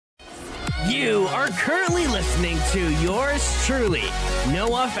You are currently listening to yours truly,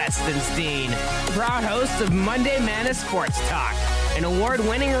 Noah Festenstein, proud host of Monday Madness Sports Talk, an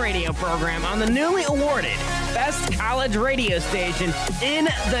award-winning radio program on the newly awarded Best College Radio Station in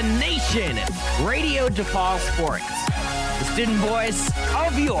the nation, Radio DePaul Sports, the student voice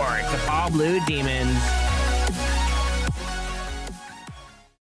of your DePaul Blue Demons.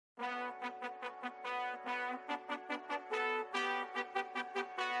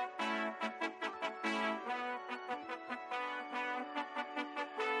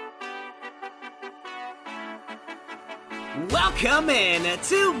 Welcome in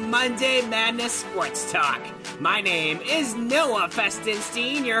to Monday Madness Sports Talk. My name is Noah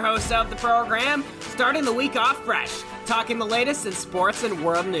Festenstein, your host of the program, starting the week off fresh, talking the latest in sports and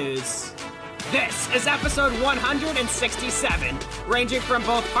world news. This is episode 167, ranging from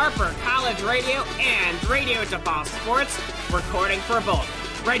both Harper College Radio and Radio DePaul Sports, recording for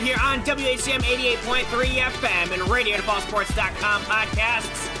both, right here on WHCM 88.3 FM and RadioDePaulSports.com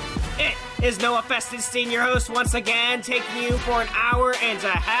podcasts. It is Noah Festenstein, your host, once again, taking you for an hour and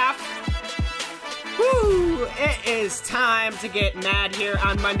a half. Woo! It is time to get mad here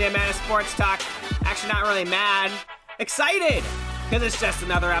on Monday Madness Sports Talk. Actually, not really mad. Excited! Because it's just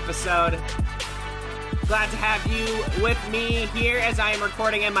another episode. Glad to have you with me here as I am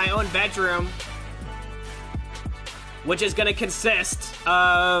recording in my own bedroom, which is going to consist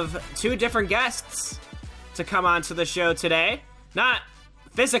of two different guests to come on to the show today. Not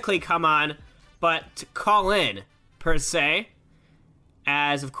physically come on, but to call in, per se,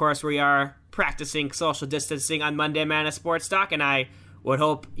 as, of course, we are practicing social distancing on Monday Madness Sports Talk, and I would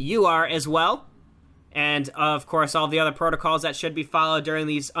hope you are as well. And, of course, all the other protocols that should be followed during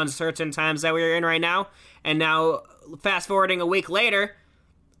these uncertain times that we are in right now. And now, fast-forwarding a week later,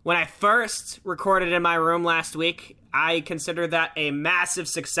 when I first recorded in my room last week, I consider that a massive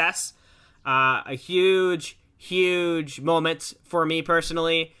success, a huge moment for me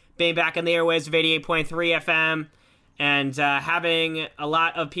personally, being back in the airwaves of 88.3 FM and having a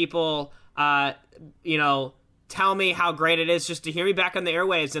lot of people, tell me how great it is just to hear me back on the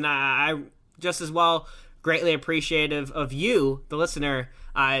airwaves. And I just as well greatly appreciative of you, the listener,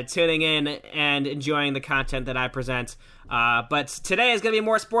 tuning in and enjoying the content that I present. But today is going to be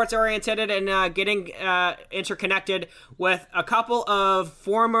more sports-oriented and getting interconnected with a couple of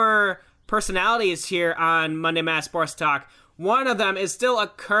former personalities here on Monday Madness Sports Talk. One of them is still a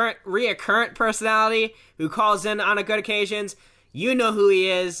reoccurrent personality who calls in on a good occasions. You know who he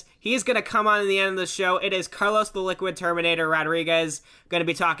is. He's going to come on in the end of the show. It is Carlos the Liquid Terminator Rodriguez, going to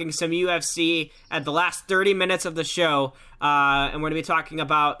be talking some UFC at the last 30 minutes of the show. And we're going to be talking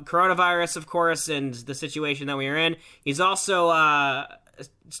about coronavirus, of course, and the situation that we are in. He's also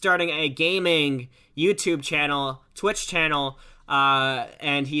starting a gaming YouTube channel, Twitch channel,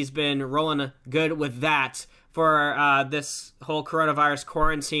 and he's been rolling good with that for this whole coronavirus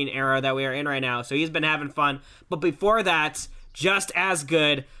quarantine era that we are in right now. So he's been having fun. But before that, just as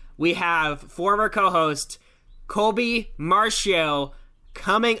good, we have former co-host Colby Marcio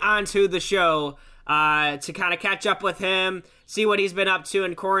coming onto the show to kind of catch up with him, see what he's been up to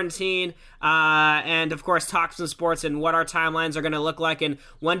in quarantine, and of course talk some sports and what our timelines are going to look like and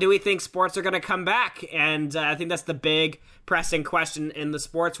when do we think sports are going to come back. And I think that's the big pressing question in the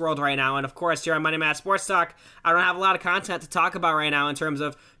sports world right now. And of course, here on Monday Madness Sports Talk, I don't have a lot of content to talk about right now in terms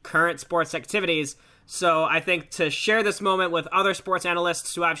of current sports activities. So I think to share this moment with other sports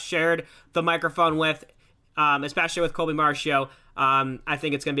analysts who I've shared the microphone with, especially with Colby Marcio, I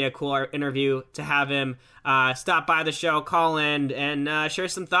think it's going to be a cool interview to have him stop by the show, call in, and share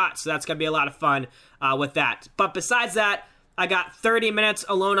some thoughts. So that's going to be a lot of fun with that. But besides that, I got 30 minutes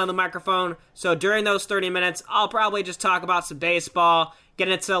alone on the microphone. So during those 30 minutes, I'll probably just talk about some baseball, get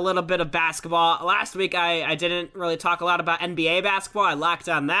into a little bit of basketball. Last week, I didn't really talk a lot about NBA basketball. I locked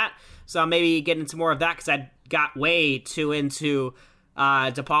on that. So I'll maybe get into more of that because I got way too into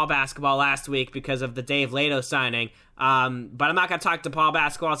DePaul basketball last week because of the Dave Lato signing. But I'm not going to talk DePaul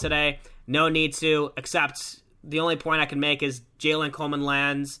basketball today. No need to, except the only point I can make is Jalen Coleman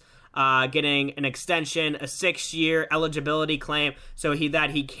lands getting an extension, a 6-year eligibility claim, so he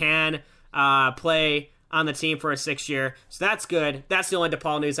can play on the team for a 6th year. So that's good. That's the only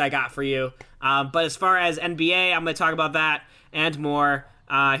DePaul news I got for you. But as far as NBA, I'm going to talk about that and more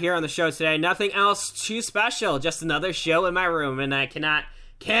here on the show today. Nothing else too special, just another show in my room, and I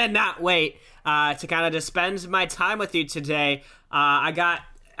cannot wait to kind of just spend my time with you today. I got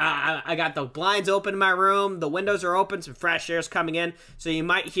the blinds open in my room, the windows are open, some fresh air's coming in, so you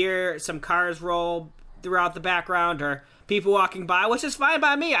might hear some cars roll throughout the background or people walking by, which is fine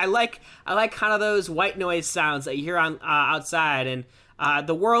by me. I like kind of those white noise sounds that you hear on outside, and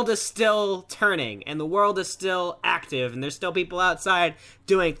the world is still turning, and the world is still active, and there's still people outside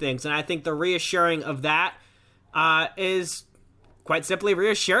doing things. And I think the reassuring of that is quite simply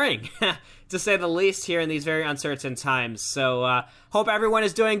reassuring, to say the least, here in these very uncertain times. So hope everyone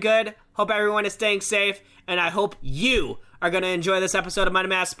is doing good, hope everyone is staying safe, and I hope you are going to enjoy this episode of Monday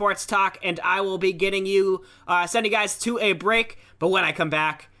Mass Sports Talk, and I will be getting you, sending you guys to a break, but when I come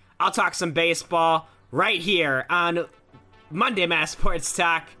back, I'll talk some baseball right here on Monday Mass Sports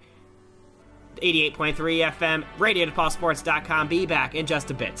Talk, 88.3 FM, RadioDePaulSports.com. Be back in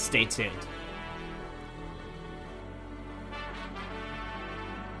just a bit. Stay tuned.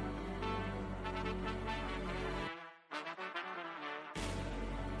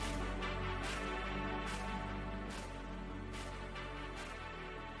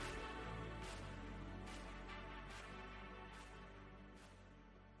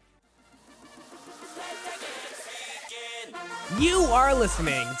 You are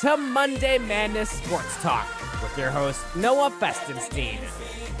listening to Monday Madness Sports Talk with your host, Noah Festenstein,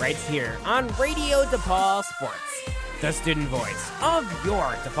 right here on Radio DePaul Sports, the student voice of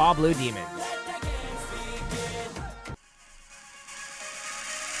your DePaul Blue Demons.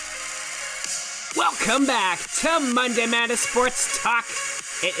 Welcome back to Monday Madness Sports Talk.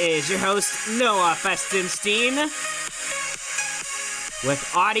 It is your host, Noah Festenstein, with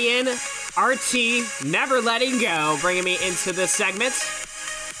Audion RT Never Letting Go, bringing me into this segment.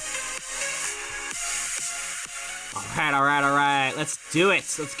 All right. Let's do it.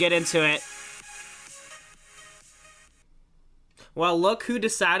 Let's get into it. Well, look who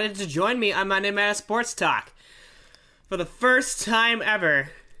decided to join me on Monday Madness Sports Talk. For the first time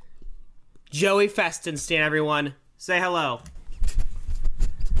ever, Joey Festenstein, everyone. Say hello.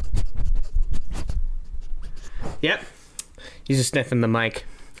 Yep. He's just sniffing the mic.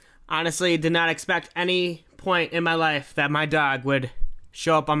 Honestly, did not expect any point in my life that my dog would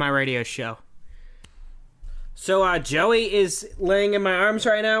show up on my radio show. So, Joey is laying in my arms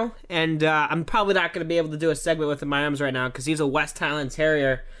right now, and I'm probably not going to be able to do a segment with him in my arms right now because he's a West Highland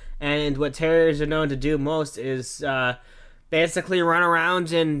Terrier, and what terriers are known to do most is basically run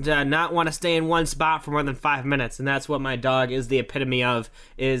around and not want to stay in one spot for more than 5 minutes, and that's what my dog is the epitome of,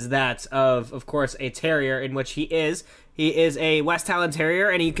 is that of course, a terrier, in which he is. He is a West Highland Terrier,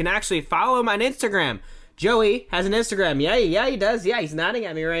 and you can actually follow him on Instagram. Joey has an Instagram. Yeah, he does. Yeah, he's nodding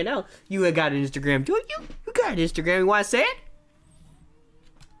at me right now. You got an Instagram, don't you? You got an Instagram. You want to say it?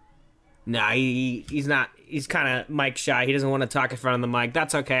 Nah, he's not. He's kind of mic shy. He doesn't want to talk in front of the mic.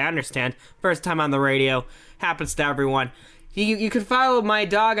 That's okay. I understand. First time on the radio. Happens to everyone. You can follow my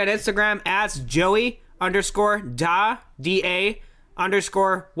dog on Instagram as Joey_Da, D-A,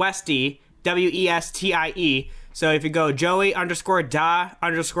 _Westie, W-E-S-T-I-E. So if you go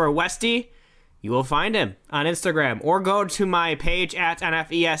Joey_Da_Westie, you will find him on Instagram. Or go to my page at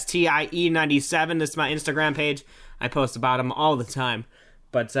NFESTIE97. This is my Instagram page. I post about him all the time.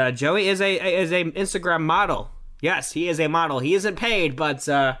 But Joey is a Instagram model. Yes, he is a model. He isn't paid, but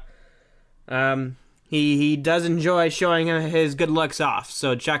he does enjoy showing his good looks off.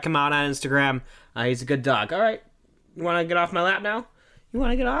 So check him out on Instagram. He's a good dog. All right, you want to get off my lap now? You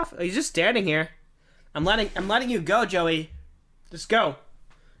want to get off? He's just standing here. I'm letting you go, Joey. Just go.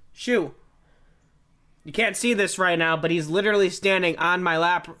 Shoo. You can't see this right now, but he's literally standing on my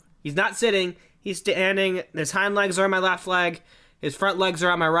lap. He's not sitting. He's standing. His hind legs are on my left leg. His front legs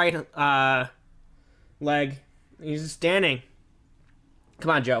are on my right leg. He's just standing.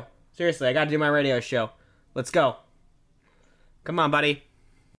 Come on, Joe. Seriously, I gotta do my radio show. Let's go. Come on, buddy.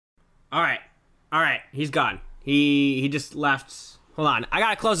 All right. He's gone. He just left. Hold on. I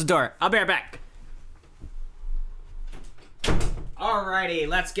gotta close the door. I'll be right back. Alrighty,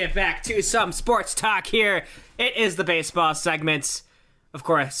 let's get back to some sports talk here. It is the baseball segment, of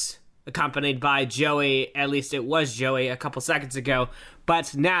course, accompanied by Joey. At least it was Joey a couple seconds ago.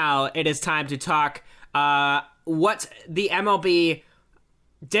 But now it is time to talk what the MLB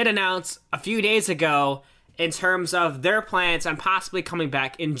did announce a few days ago in terms of their plans on possibly coming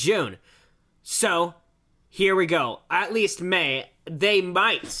back in June. So, here we go. At least May. They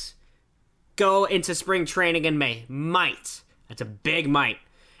might go into spring training in May. Might. That's a big might.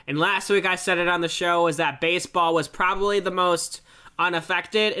 And last week I said it on the show, is that baseball was probably the most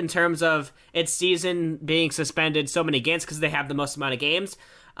unaffected in terms of its season being suspended so many games because they have the most amount of games.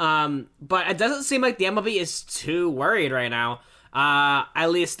 But it doesn't seem like the MLB is too worried right now. At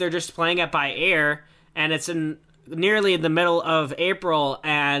least they're just playing it by air, and it's nearly in the middle of April,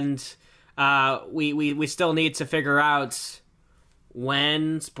 and we still need to figure out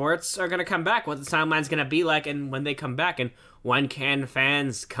when sports are going to come back, what the timeline's going to be like, and when they come back, and when can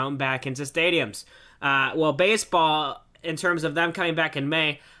fans come back into stadiums. Well, baseball in terms of them coming back in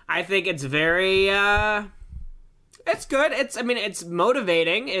May, I think it's very, it's good. It's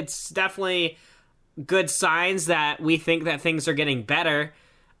motivating. It's definitely good signs that we think that things are getting better.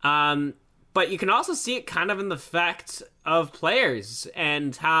 But you can also see it kind of in the effect of players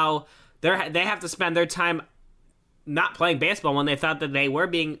and how they have to spend their time not playing baseball when they thought that they were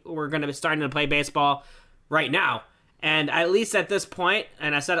going to be starting to play baseball right now. And at least at this point,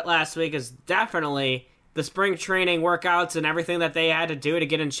 and I said it last week, is definitely the spring training workouts and everything that they had to do to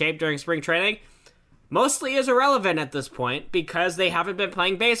get in shape during spring training mostly is irrelevant at this point because they haven't been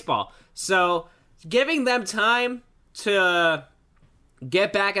playing baseball. So giving them time to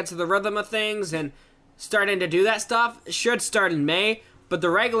get back into the rhythm of things and starting to do that stuff should start in May, but the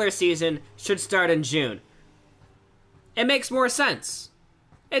regular season should start in June. It makes more sense.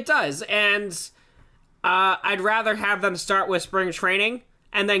 It does, and I'd rather have them start with spring training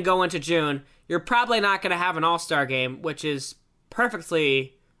and then go into June. You're probably not going to have an all-star game, which is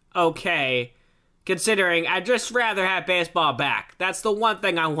perfectly okay, considering I'd just rather have baseball back. That's the one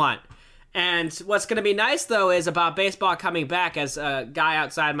thing I want. And what's going to be nice, though, is about baseball coming back, as a guy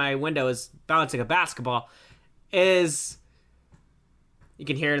outside my window is bouncing a basketball, is... You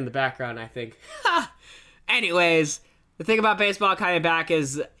can hear it in the background, I think. Anyways, the thing about baseball coming back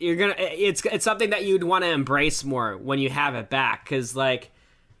is it's something that you'd want to embrace more when you have it back. Because, like,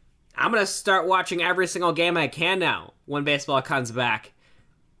 I'm going to start watching every single game I can now when baseball comes back.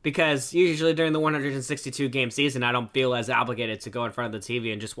 Because usually during the 162-game season, I don't feel as obligated to go in front of the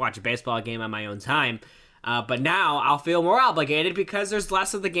TV and just watch a baseball game on my own time. But now I'll feel more obligated because there's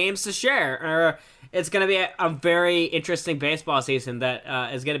less of the games to share. It's going to be a very interesting baseball season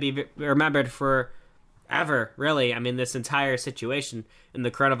that is going to be remembered forever, really. I mean, this entire situation in the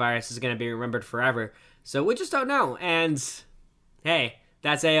coronavirus is going to be remembered forever. So we just don't know. And, hey,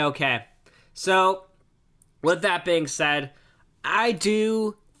 that's A-okay. So, with that being said, I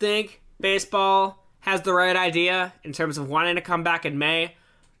do think baseball has the right idea in terms of wanting to come back in May,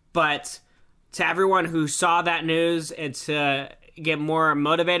 but to everyone who saw that news and to get more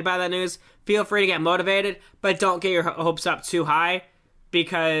motivated by that news, feel free to get motivated, but don't get your hopes up too high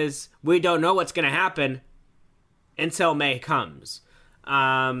because we don't know what's going to happen until May comes.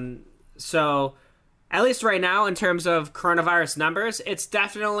 So at least right now, in terms of coronavirus numbers, it's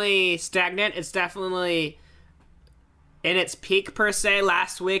definitely stagnant. It's definitely in its peak, per se.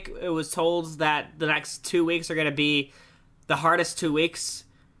 Last week, it was told that the next 2 weeks are going to be the hardest 2 weeks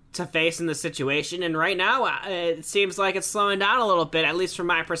to face in the situation. And right now, it seems like it's slowing down a little bit, at least from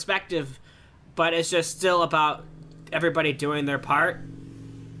my perspective. But it's just still about everybody doing their part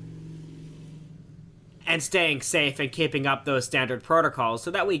and staying safe and keeping up those standard protocols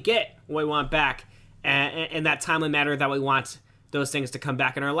so that we get what we want back in that timely manner that we want those things to come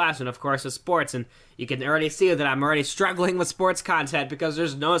back in our lives. And of course, with sports, and you can already see that I'm already struggling with sports content because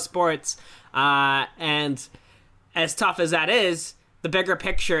there's no sports. And as tough as that is, the bigger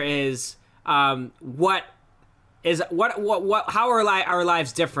picture is how are our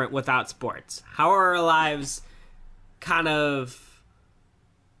lives different without sports? How are our lives kind of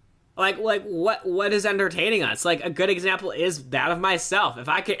like what is entertaining us? Like, a good example is that of myself. If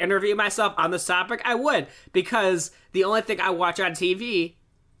I could interview myself on this topic, I would, because the only thing I watch on TV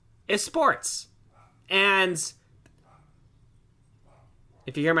is sports. And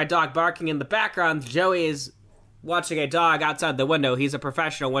if you hear my dog barking in the background, Joey is watching a dog outside the window. He's a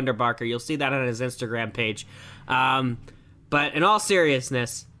professional window barker. You'll see that on his Instagram page. But in all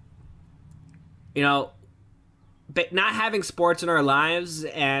seriousness, but not having sports in our lives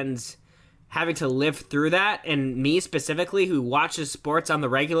and having to live through that, and me specifically, who watches sports on the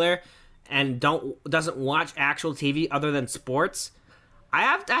regular and doesn't watch actual TV other than sports,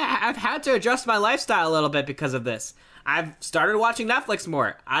 I've had to adjust my lifestyle a little bit because of this. I've started watching Netflix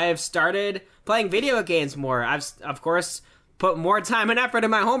more. I've started playing video games more. I've, of course, put more time and effort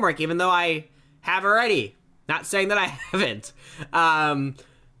in my homework, even though I have already. Not saying that I haven't.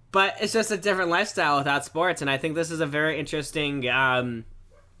 But it's just a different lifestyle without sports, and I think this is a very interesting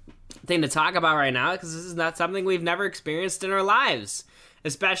thing to talk about right now, because this is not something we've never experienced in our lives,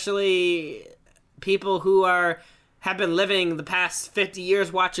 especially people who have been living the past 50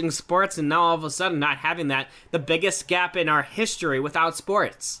 years watching sports, and now all of a sudden not having that, the biggest gap in our history without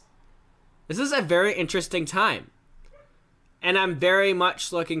sports. This is a very interesting time, and I'm very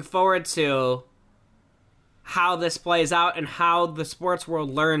much looking forward to how this plays out and how the sports world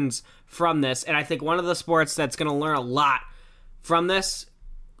learns from this. And I think one of the sports that's going to learn a lot from this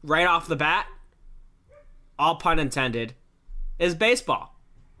right off the bat, all pun intended, is baseball.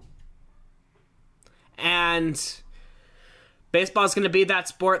 And baseball is going to be that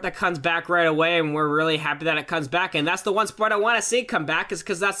sport that comes back right away, and we're really happy that it comes back. And that's the one sport I want to see come back, is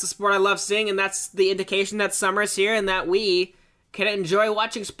because that's the sport I love seeing, and that's the indication that summer's here and that we can enjoy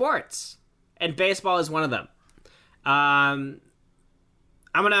watching sports. And baseball is one of them. I'm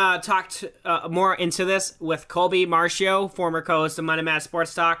going to talk more into this with Colby Marcio, former co-host of Monday Mass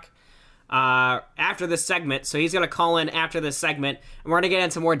Sports Talk, after this segment. So he's going to call in after this segment, and we're going to get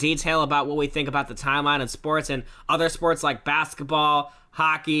into more detail about what we think about the timeline of sports and other sports like basketball,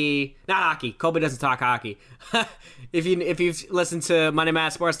 hockey. Not hockey. Colby doesn't talk hockey. If you've listened to Monday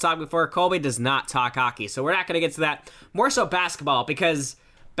Mass Sports Talk before, Colby does not talk hockey. So we're not going to get to that. More so basketball, because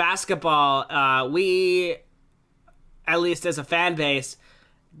basketball, we, at least as a fan base,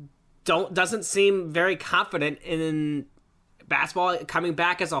 doesn't seem very confident in basketball coming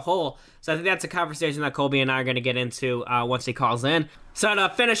back as a whole. So I think that's a conversation that Colby and I are going to get into once he calls in. So to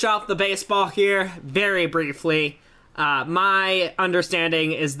finish off the baseball here, very briefly, my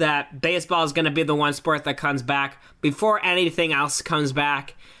understanding is that baseball is going to be the one sport that comes back before anything else comes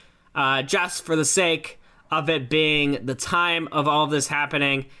back, just for the sake of it being the time of all of this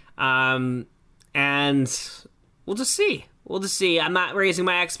happening. And we'll just see. I'm not raising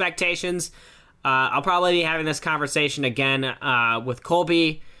my expectations. I'll probably be having this conversation again with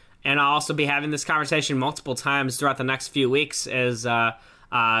Colby, and I'll also be having this conversation multiple times throughout the next few weeks as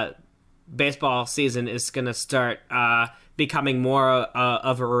baseball season is going to start becoming more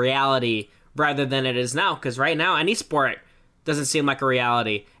of a reality rather than it is now. Because right now, any sport doesn't seem like a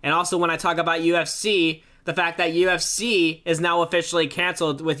reality. And also, when I talk about UFC, the fact that UFC is now officially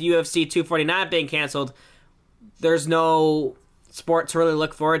canceled, with UFC 249 being canceled, there's no sport to really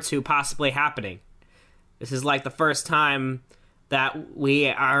look forward to possibly happening. This is like the first time that we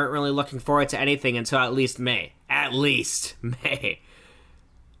aren't really looking forward to anything until at least May. At least May.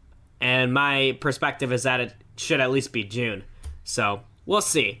 And my perspective is that it should at least be June. So we'll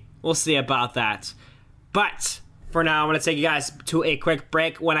see. We'll see about that. But for now, I'm going to take you guys to a quick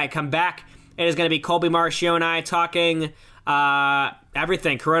break. When I come back, it is going to be Colby Marcio and I talking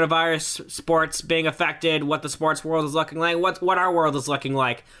everything, coronavirus, sports being affected, what the sports world is looking like, what our world is looking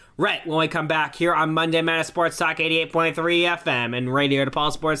like, right when we come back here on Monday Madness Sports Talk 88.3 FM and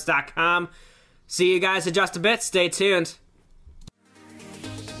RadioDePaulSports.com. See you guys in just a bit. Stay tuned.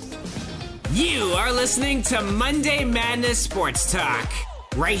 You are listening to Monday Madness Sports Talk,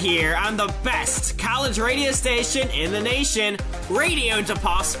 right here on the best college radio station in the nation, Radio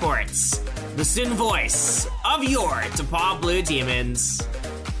DePaul Sports, the student voice of your DePaul Blue Demons.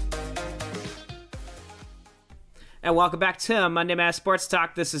 And welcome back to Monday Mass Sports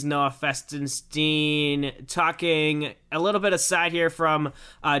Talk. This is Noah Festenstein talking a little bit aside here from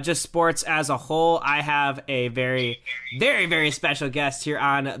just sports as a whole. I have a very, very, very special guest here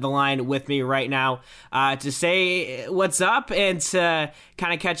on the line with me right now to say what's up and to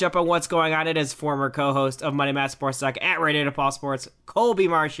kind of catch up on what's going on. It is former co-host of Monday Mass Sports Talk at Radio DePaul Sports, Colby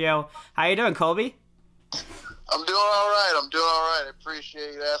Marcio. How you doing, Colby? I'm doing all right. I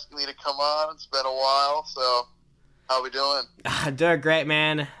appreciate you asking me to come on. It's been a while, so... How we doing? Doing great,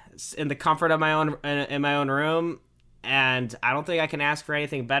 man. In the comfort of my own room, and I don't think I can ask for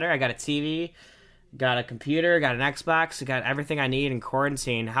anything better. I got a TV, got a computer, got an Xbox, got everything I need in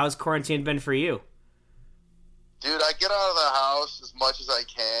quarantine. How's quarantine been for you? Dude, I get out of the house as much as I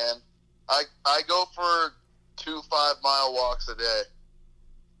can. I go for 2 5-mile walks a day.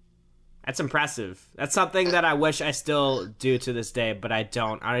 That's impressive. That's something that I wish I still do to this day, but I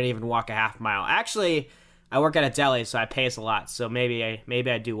don't. I don't even walk a half mile. Actually, I work at a deli, so I pace a lot. So maybe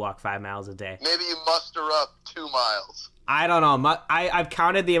I do walk 5 miles a day. Maybe you muster up 2 miles. I don't know. I've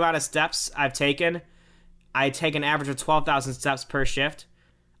counted the amount of steps I've taken. I take an average of 12,000 steps per shift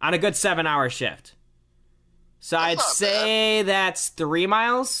on a good 7-hour shift. So I'd say that's 3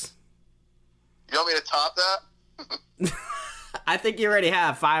 miles. You want me to top that? I think you already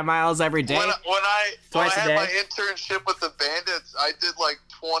have 5 miles every day. When I had my internship with the Bandits, I did like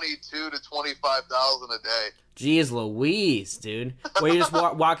 22 to 25,000 a day. Jeez Louise, dude. Were you just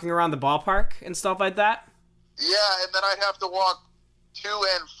walking around the ballpark and stuff like that? Yeah, and then I'd have to walk to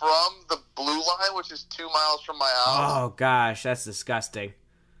and from the blue line, which is 2 miles from my house. Oh gosh, that's disgusting.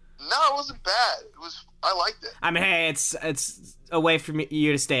 No, it wasn't bad. I liked it. I mean, hey, it's a way for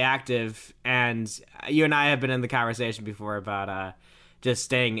you to stay active, and you and I have been in the conversation before about just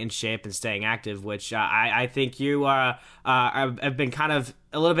staying in shape and staying active, which I think you have been kind of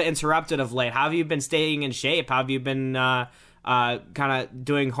a little bit interrupted of late. How have you been staying in shape? How have you been kind of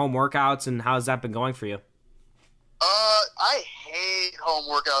doing home workouts, and how has that been going for you? I hate home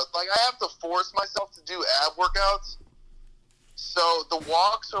workouts. Like, I have to force myself to do ab workouts. So the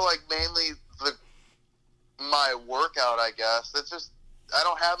walks are like mainly my workout, I guess. It's just, I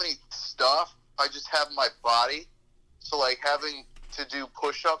don't have any stuff. I just have my body. So, like, having to do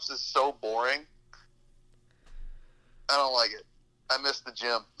push-ups is so boring. I don't like it. I miss the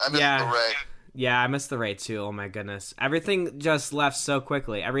gym. I miss the Ray. Yeah, I miss the Ray, too. Oh, my goodness. Everything just left so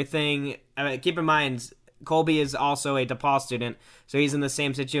quickly. Everything... keep in mind, Colby is also a DePaul student, so he's in the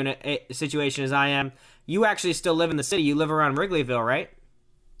same situation as I am. You actually still live in the city. You live around Wrigleyville, right?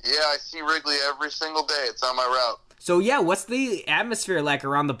 Yeah, I see Wrigley every single day. It's on my route. So, yeah, what's the atmosphere like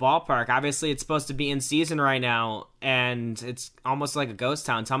around the ballpark? Obviously, it's supposed to be in season right now, and it's almost like a ghost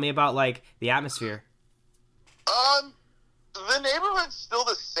town. Tell me about, like, the atmosphere. The neighborhood's still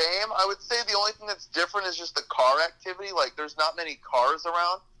the same. I would say the only thing that's different is just the car activity. Like, there's not many cars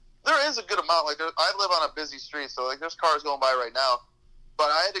around. There is a good amount. Like, I live on a busy street, so, like, there's cars going by right now.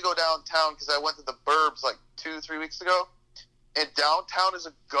 But I had to go downtown because I went to the Burbs, like, 2-3 weeks ago. And downtown is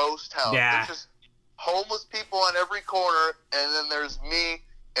a ghost town. Yeah. There's just homeless people on every corner, and then there's me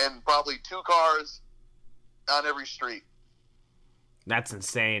and probably 2 cars on every street. That's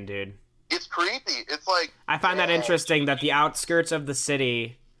insane, dude. It's creepy. It's like... I find that interesting that the outskirts of the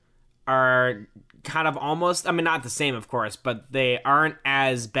city are kind of almost... I mean, not the same, of course, but they aren't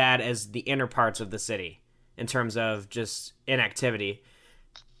as bad as the inner parts of the city in terms of just inactivity.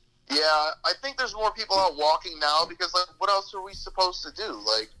 Yeah, I think there's more people out walking now because, like, what else are we supposed to do?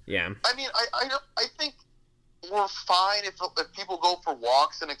 Like, yeah. I mean, I think we're fine if people go for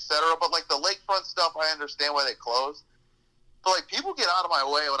walks and etc. But, like, the lakefront stuff, I understand why they closed. But, like, people get out of my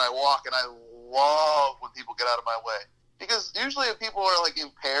way when I walk, and I love when people get out of my way. Because usually if people are, like, in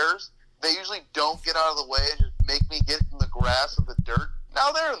pairs, they usually don't get out of the way and just make me get in the grass and the dirt.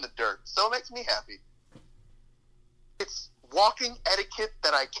 Now they're in the dirt, so it makes me happy. It's walking etiquette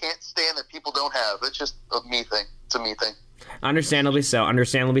that I can't stand that people don't have. It's just a me thing. It's a me thing. Understandably so.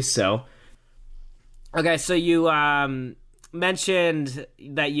 Understandably so. Okay, so you mentioned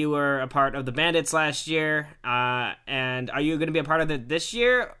that you were a part of the Bandits last year, and are you going to be a part of it this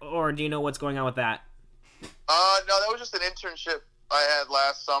year, or do you know what's going on with that? No, that was just an internship I had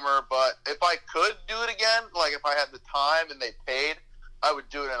last summer, but if I could do it again, like if I had the time and they paid, I would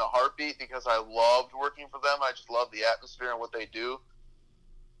do it in a heartbeat because I loved working for them. I just love the atmosphere and what they do.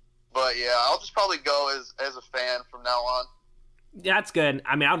 But yeah, I'll just probably go as a fan from now on. That's good.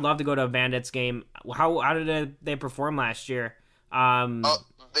 I mean, I'd love to go to a Bandits game. How did they perform last year? They were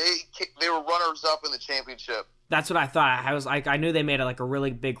runners up in the championship. That's what I thought. I was like, I knew they made a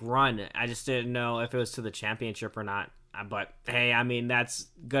really big run. I just didn't know if it was to the championship or not. But hey, I mean, that's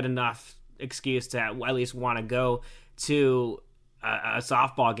good enough excuse to at least want to go to a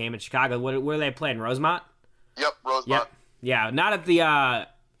softball game in Chicago. Where they playing? Rosemont? Yep, Rosemont. Yep. Yeah, not at the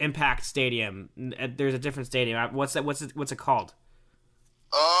Impact Stadium. There's a different stadium. What's it called?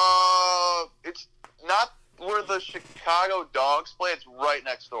 It's not where the Chicago Dogs play. It's right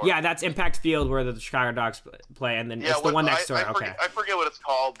next door. Yeah, that's Impact Field where the Chicago Dogs play, and then it's the one next door. I forget what it's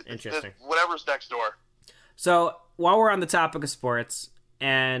called. Interesting. Whatever's next door. So while we're on the topic of sports,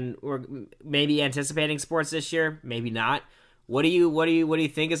 and we're maybe anticipating sports this year, maybe not. What do you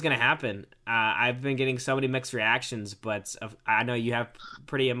think is going to happen? I've been getting so many mixed reactions, but I know you have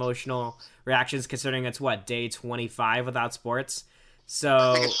pretty emotional reactions considering it's day 25 without sports. So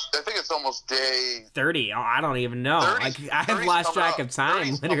I think it's almost day 30. I don't even know. 30, I have lost track of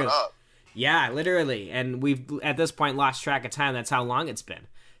time. Literally. Yeah, literally, and we've at this point lost track of time. That's how long it's been.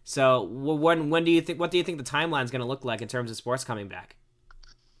 So when do you think? What do you think the timeline is going to look like in terms of sports coming back?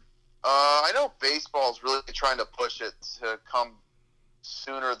 I know baseball's really trying to push it to come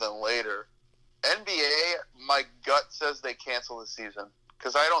sooner than later. NBA, my gut says they cancel the season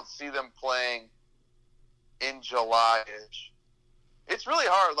because I don't see them playing in July-ish. It's really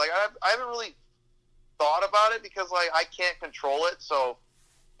hard. Like I haven't really thought about it because like I can't control it, so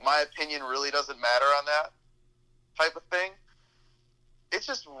my opinion really doesn't matter on that type of thing. It's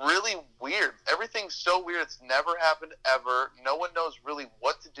just really weird. Everything's so weird. It's never happened ever. No one knows really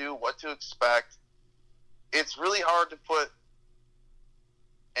what to do, what to expect. It's really hard to put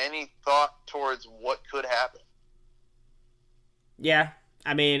any thought towards what could happen. Yeah.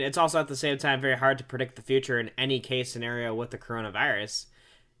 I mean, it's also at the same time very hard to predict the future in any case scenario with the coronavirus.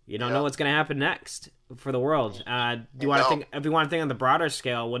 You don't know what's going to happen next for the world. If you want to think on the broader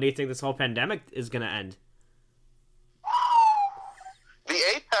scale, when do you think this whole pandemic is going to end? The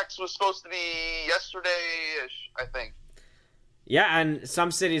apex was supposed to be yesterday-ish, I think. Yeah, and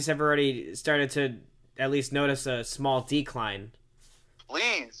some cities have already started to at least notice a small decline.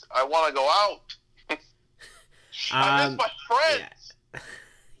 Please, I want to go out. I miss my friends.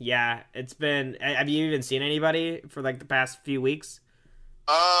 Yeah, it's been... Have you even seen anybody for like the past few weeks?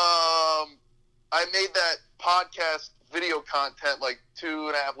 I made that podcast video content like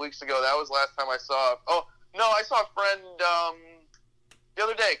 2.5 weeks ago. That was the last time I saw. Oh no, I saw a friend the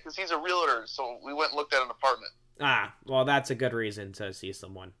other day because he's a realtor. So we went and looked at an apartment. Ah, well, that's a good reason to see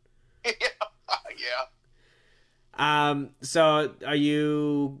someone. Yeah. So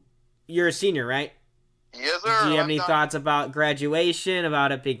you're a senior, right? Yes, sir. Do you have any thoughts about graduation,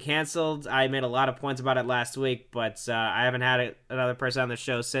 about it being canceled? I made a lot of points about it last week, but I haven't had another person on the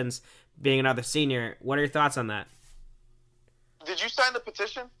show since being another senior. What are your thoughts on that? Did you sign the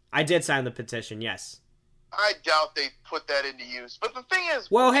petition? I did sign the petition, yes. I doubt they put that into use. But the thing is...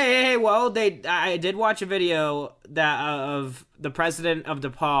 Well, hey, I did watch a video of the president of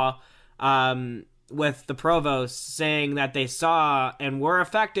DePaul with the provost saying that they saw and were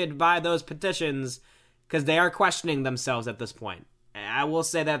affected by those petitions because they are questioning themselves at this point. I will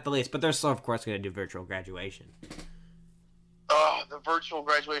say that at the least, but they're still, of course, going to do virtual graduation. Oh, the virtual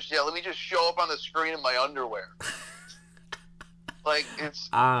graduation. Yeah, let me just show up on the screen in my underwear. Like, it's...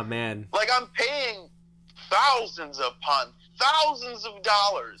 Ah, man. Like, I'm paying thousands upon thousands of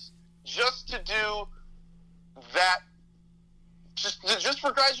dollars just to do that, just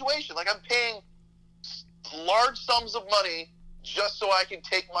for graduation. Like, I'm paying large sums of money just so I can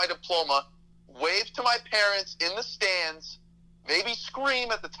take my diploma, wave to my parents in the stands, maybe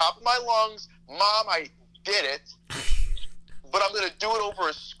scream at the top of my lungs, "Mom, I did it." But I'm going to do it over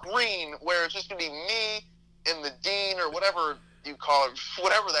a screen where it's just going to be me and the dean or whatever you call it,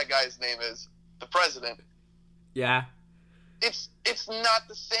 whatever that guy's name is, the president. Yeah. It's not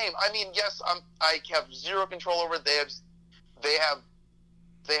the same. I mean, yes, I have zero control over it. They have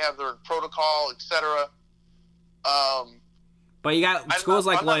their protocol, etc. But you got schools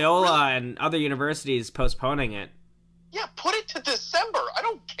like Loyola and other universities postponing it. Yeah, put it to December. I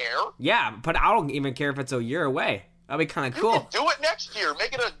don't care. Yeah, but I don't even care if it's a year away. That'd be kind of cool. You can do it next year.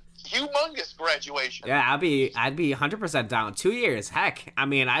 Make it a humongous graduation. Yeah, I'd be 100% down. 2 years, heck. I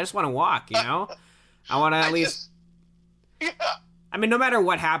mean, I just want to walk, you know? I want to at least... Yeah. I mean, no matter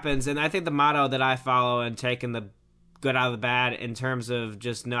what happens, and I think the motto that I follow and taking the good out of the bad in terms of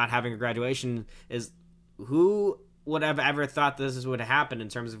just not having a graduation is who would have ever thought this would happen in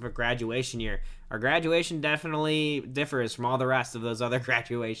terms of a graduation year. Our graduation definitely differs from all the rest of those other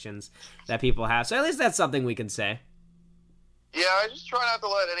graduations that people have. So at least that's something we can say. Yeah, I just try not to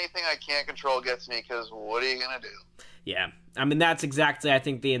let anything I can't control get to me, because what are you going to do? Yeah. I mean, that's exactly, I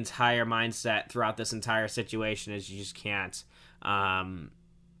think, the entire mindset throughout this entire situation is you just can't,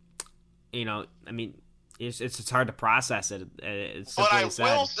 you know, I mean, it's hard to process it. It's but I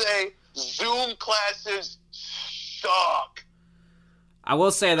sad. will say Zoom classes suck. I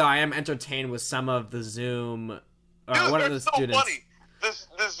will say, though, I am entertained with some of the Zoom, or Dude, what are they're the so students? funny.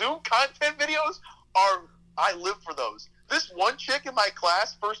 The Zoom content videos are, I live for those. This one chick in my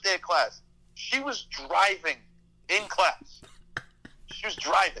class, first day of class, she was driving in class. She was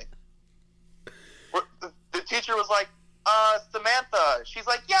driving. The teacher was like, Samantha. She's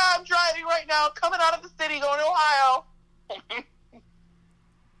like, yeah, I'm driving right now, coming out of the city, going to Ohio.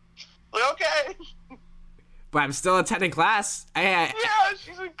 Like, okay. But I'm still attending class. Yeah,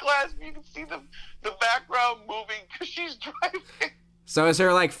 she's in class. You can see the background moving because she's driving. So is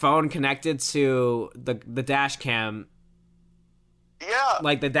her, like, phone connected to the dash cam? Yeah.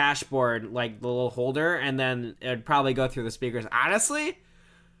 Like the dashboard, like the little holder, and then it'd probably go through the speakers. Honestly,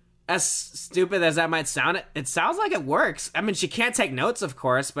 as stupid as that might sound, it sounds like it works. I mean, she can't take notes, of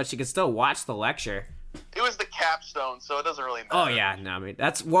course, but she can still watch the lecture. It was the capstone, so it doesn't really matter. Oh yeah, no, I mean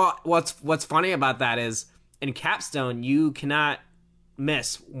that's what's funny about that is in capstone you cannot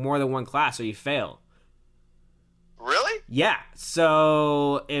miss more than one class or you fail. Really? Yeah.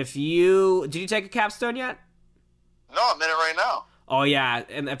 So did you take a capstone yet? No, I'm in it right now. Oh yeah,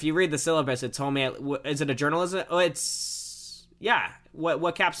 and if you read the syllabus, it told me, is it a journalism? Oh, it's yeah.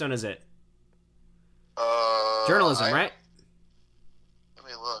 What capstone is it? Journalism, right? Let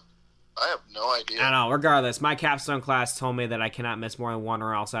me look. I have no idea. I don't know. Regardless, my capstone class told me that I cannot miss more than one,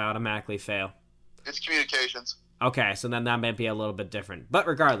 or else I automatically fail. It's communications. Okay, so then that might be a little bit different. But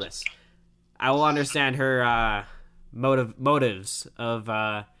regardless, I will understand her motives of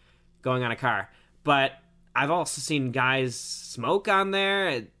going on a car. But I've also seen guys smoke on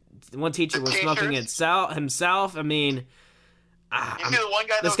there. One teacher was smoking himself. I mean, you see the one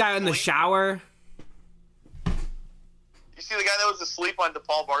guy this guy in the shower. You see the guy that was asleep on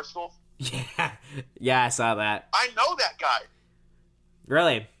DePaul Barstool? Yeah, I saw that. I know that guy.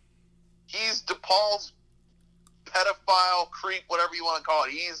 Really? He's DePaul's pedophile, creep, whatever you want to call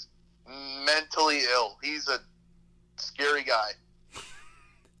it. He's mentally ill. He's a scary guy.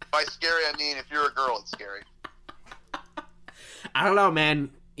 By scary, I mean if you're a girl, it's scary. I don't know, man.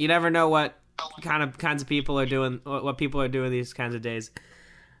 You never know what kinds of people are doing, what people are doing these kinds of days.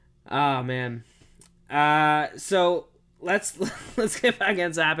 Oh man. So let's get back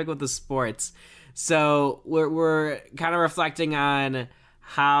on topic with the sports. So we're kind of reflecting on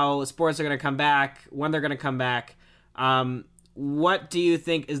how sports are going to come back, when they're going to come back. What do you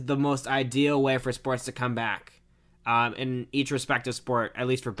think is the most ideal way for sports to come back in each respective sport, at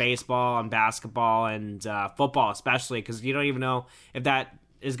least for baseball and basketball and football especially, because you don't even know if that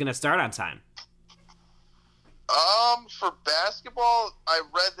is going to start on time? For basketball, I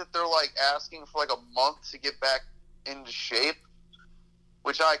read that they're like asking for like a month to get back into shape,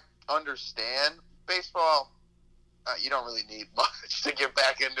 which I understand. Baseball, you don't really need much to get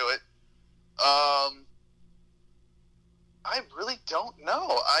back into it. I really don't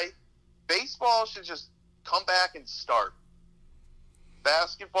know. Baseball should just come back and start.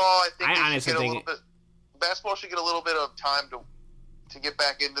 Basketball, I think basketball should get a little bit of time to get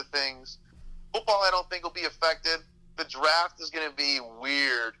back into things. Football, I don't think will be affected. The draft is going to be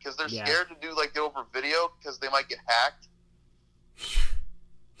weird because they're scared to do like the over video because they might get hacked.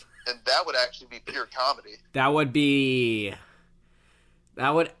 And that would actually be pure comedy. That would be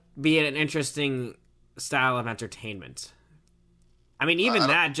an interesting style of entertainment. I mean,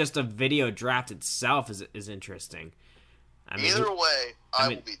 even just a video draft itself is interesting. Either way, I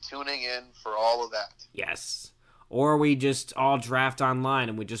will be tuning in for all of that. Yes. Or we just all draft online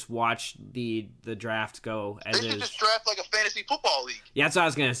and we just watch the draft go as is. They should just draft like a fantasy football league. Yeah, that's what I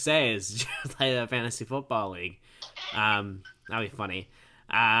was going to say, is just like a fantasy football league. That'd be funny.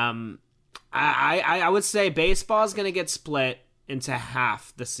 I would say baseball is going to get split into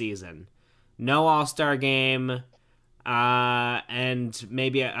half the season. No All-Star game, and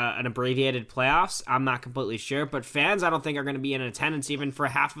maybe an abbreviated playoffs. I'm not completely sure, but fans I don't think are going to be in attendance even for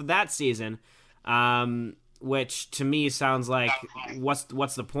half of that season, which to me sounds like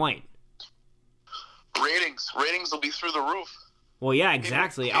what's the point? Ratings will be through the roof. Well, yeah,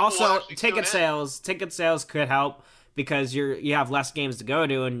 exactly. People also, ticket sales could help because you have less games to go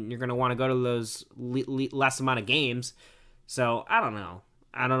to, and you're going to want to go to those less amount of games. So I don't know.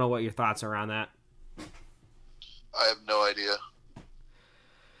 I don't know what your thoughts are on that. I have no idea.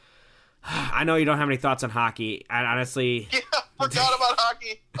 I know you don't have any thoughts on hockey. I honestly... Yeah, forgot about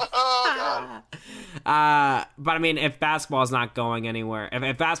hockey. Oh, God. But, I mean, if basketball's not going anywhere,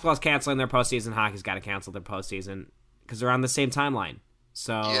 if basketball's canceling their postseason, hockey's got to cancel their postseason because they're on the same timeline.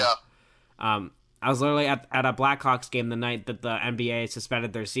 So, yeah. I was literally at a Blackhawks game the night that the NBA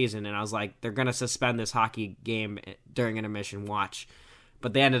suspended their season, and I was like, they're going to suspend this hockey game during intermission, watch.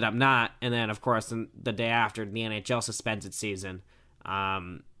 But they ended up not, and then, of course, the day after, the NHL suspends its season.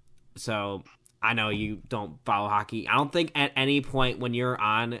 So I know you don't follow hockey. I don't think at any point when you're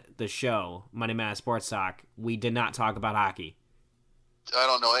on the show, Monday Man Sports Talk, we did not talk about hockey. I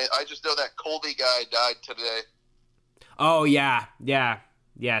don't know. I just know that Colby guy died today. Oh, yeah.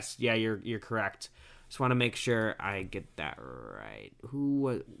 Yes, you're correct. Just want to make sure I get that right. Who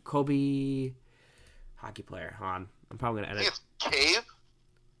was Kobe? Hockey player. Hold on. I'm probably going to edit. I think it's Cave?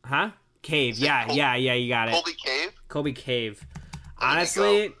 Huh? Cave. Yeah, you got it. Colby Cave.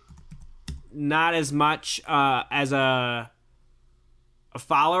 Honestly, not as much as a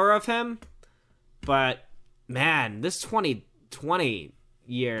follower of him, but man, this 2020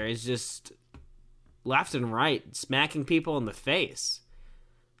 year is just left and right smacking people in the face.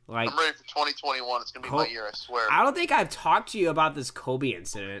 Like, I'm ready for 2021. It's gonna be my year, I swear. I don't think I've talked to you about this Kobe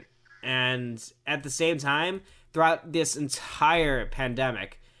incident, and at the same time, throughout this entire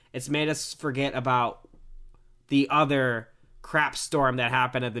pandemic, it's made us forget about the other crap storm that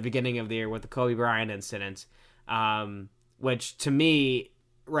happened at the beginning of the year with the Kobe Bryant incident, which to me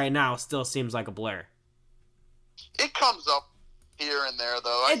right now still seems like a blur. It comes up here and there,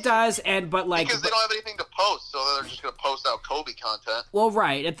 though. It does, but because they don't have anything to post, so they're just going to post out Kobe content. Well,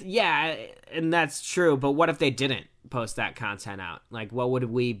 right, yeah, and that's true. But what if they didn't post that content out? Like, what would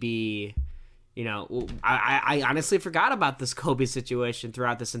we be? You know, I honestly forgot about this Kobe situation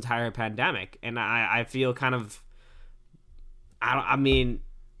throughout this entire pandemic, and I feel kind of. I mean,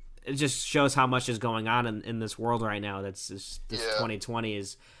 it just shows how much is going on in this world right now. This 2020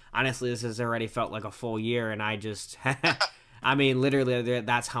 is honestly, this has already felt like a full year, and I just. I mean, literally,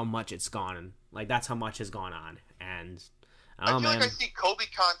 that's how much it's gone. Like, that's how much has gone on. And I feel like I see Kobe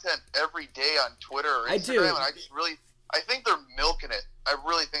content every day on Twitter or Instagram, I do. And I think they're milking it. I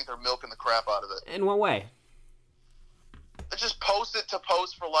really think they're milking the crap out of it. In what way? They just post it to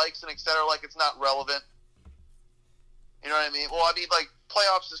post for likes and et cetera, like it's not relevant. You know what I mean? Well, I mean, like,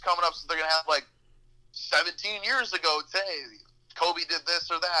 playoffs is coming up, so they're going to have, like, 17 years ago, say, Kobe did this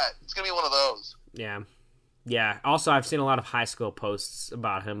or that. It's going to be one of those. Yeah. Yeah. Also, I've seen a lot of high school posts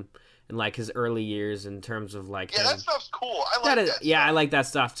about him in like his early years in terms of like Yeah, him. that stuff's cool. I like that stuff. Yeah, I like that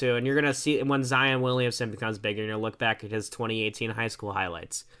stuff too. And you're gonna see when Zion Williamson becomes big, you're gonna look back at his 2018 high school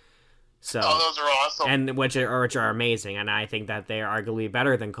highlights. So, those are awesome. And which are amazing, and I think that they are arguably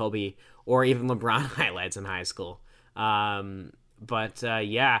better than Kobe or even LeBron highlights in high school.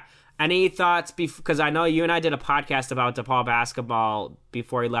 Yeah. Any thoughts? Because I know you and I did a podcast about DePaul basketball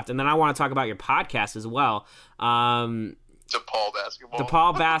before he left, and then I want to talk about your podcast as well. DePaul basketball.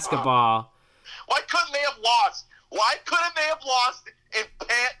 DePaul basketball. Why couldn't they have lost? Why couldn't they have lost if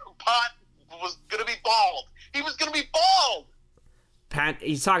Pot was going to be bald? He was going to be bald.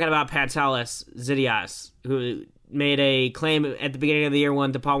 He's talking about Pantelis Tsitsipas, who made a claim at the beginning of the year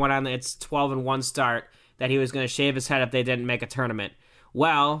when DePaul went on its 12-1 start that he was going to shave his head if they didn't make a tournament.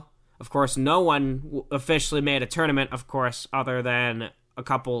 Well, of course, no one officially made a tournament, of course, other than a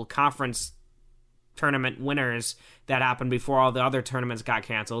couple conference tournament winners that happened before all the other tournaments got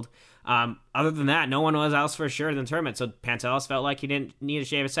canceled. Other than that, no one was else for sure in the tournament, so Pantelis felt like he didn't need to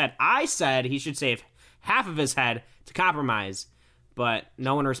shave his head. I said he should shave half of his head to compromise, but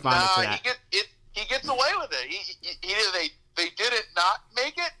no one responded to that. He gets away with it. They didn't not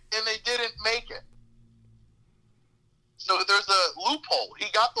make it, and they didn't make it. So there's a loophole. He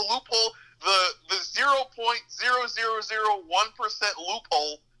got the loophole, the 0.0001%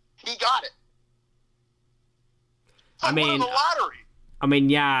 loophole. He got it. It's like winning the lottery. I mean,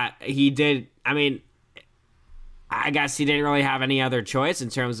 yeah, he did. I mean, I guess he didn't really have any other choice in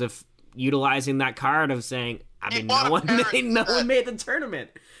terms of utilizing that card of saying, no one made the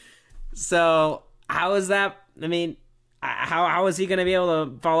tournament. So how is that? I mean, how is he going to be able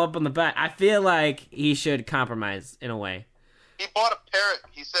to follow up on the bet? I feel like he should compromise in a way. He bought a parrot.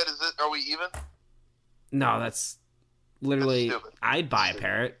 He said, are we even? No, that's literally, I'd buy a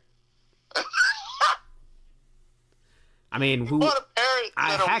parrot. I mean, who? Bought a parrot.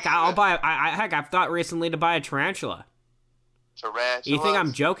 I've thought recently to buy a tarantula. Tarantulas. You think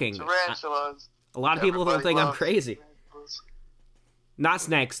I'm joking? Tarantulas. A lot of people don't think I'm crazy. Tarantulas. Not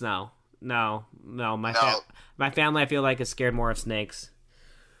snakes, though. No. My family, I feel like, is scared more of snakes.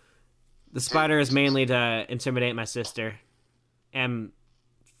 The spider is mainly to intimidate my sister and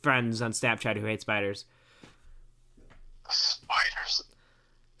friends on Snapchat who hate spiders. Spiders.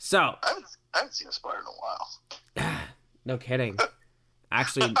 So I haven't seen a spider in a while. No kidding.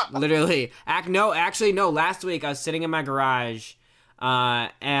 Actually, literally. No. Last week I was sitting in my garage,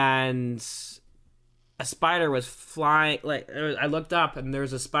 and a spider was flying. I looked up, and there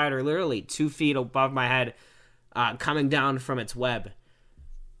was a spider literally 2 feet above my head, coming down from its web.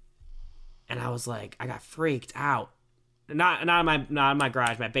 And I was like, I got freaked out. Not in my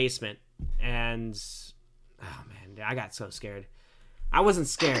garage, my basement. And oh man, I got so scared. I wasn't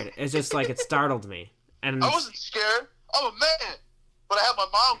scared. It's just like it startled me. And I wasn't scared. I'm a man, but I had my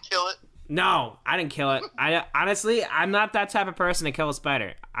mom kill it. No, I didn't kill it. Honestly, I'm not that type of person to kill a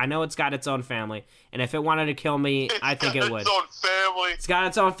spider. I know it's got its own family, and if it wanted to kill me, I think it would. Its own family. It's got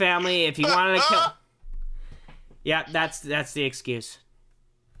its own family. If he wanted to kill, yeah, that's the excuse.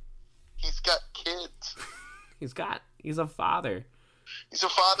 He's got kids. He's a father. He's a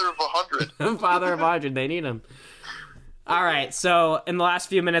father of 100. A father of 100. They need him. All right, so in the last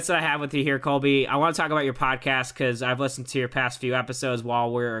few minutes that I have with you here, Colby, I want to talk about your podcast because I've listened to your past few episodes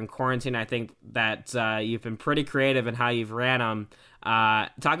while we're in quarantine. I think that you've been pretty creative in how you've ran them.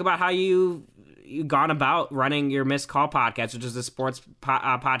 Talk about how you've gone about running your Missed Call podcast, which is a sports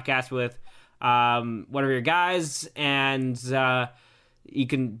podcast with one of your guys, and you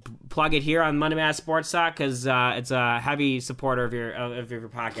can plug it here on Monday Mass Sports Talk because it's a heavy supporter of your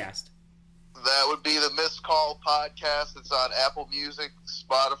podcast. That would be the Missed Call podcast. It's on Apple Music,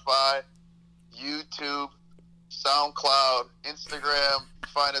 Spotify, YouTube, SoundCloud, Instagram.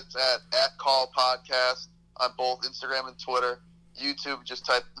 Find us at Call Podcast on both Instagram and Twitter. YouTube, just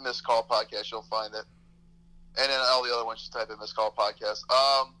type the Missed Call Podcast. You'll find it. And then all the other ones, just type in Missed Call Podcast.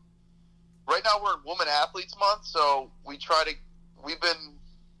 Right now we're in Women Athletes Month, so we try to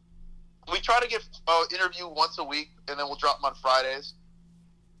get interview once a week, and then we'll drop them on Fridays.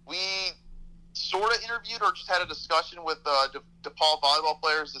 We sort of interviewed or just had a discussion with DePaul volleyball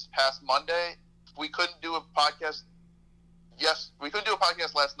players this past Monday. We couldn't do a podcast. Yes, we couldn't do a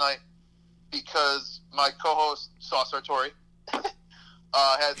podcast last night because my co-host Sauce Sartori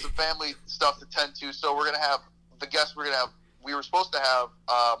had some family stuff to tend to. So we're gonna have the guest we were supposed to have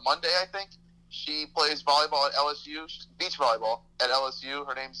Monday, I think. She plays volleyball at LSU, beach volleyball at LSU.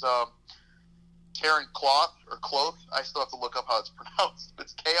 Her name's Karen Cloth or Cloth. I still have to look up how it's pronounced.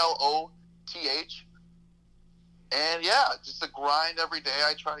 It's Kloth. And yeah, just a grind every day.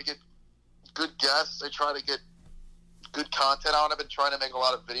 I try to get good guests. I try to get good content out. I've been trying to make a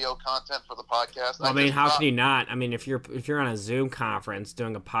lot of video content for the podcast. Well, I mean, how can you not? I mean, if you're on a Zoom conference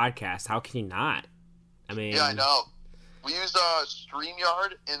doing a podcast, how can you not? I mean, yeah, I know. We use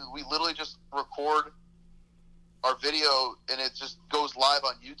StreamYard, and we literally just record our video, and it just goes live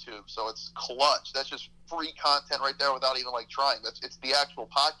on YouTube. So it's clutch. That's just free content right there without even trying. It's the actual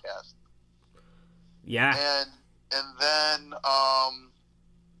podcast. Yeah. And then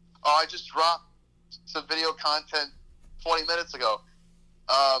I just dropped some video content 20 minutes ago.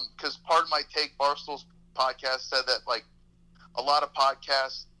 Because Pardon My Take, Barstool's podcast, said that a lot of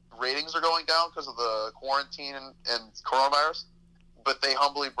podcast ratings are going down because of the quarantine and coronavirus, but they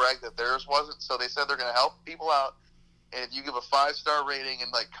humbly bragged that theirs wasn't. So they said they're going to help people out, and if you give a 5-star rating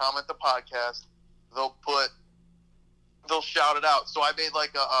and comment the podcast, they'll shout it out. So I made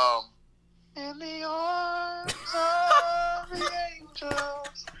in the arms of the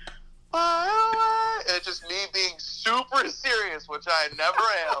angels, fly away. And it's just me being super serious, which I never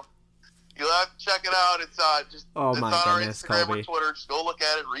am. You'll have to check it out. It's it's on our Instagram Colby. or Twitter. Just go look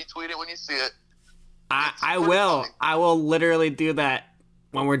at it, retweet it when you see it. I will. Funny. I will literally do that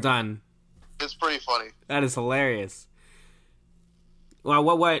when we're done. It's pretty funny. That is hilarious. Well,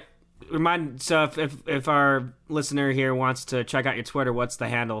 what remind? So if our listener here wants to check out your Twitter, what's the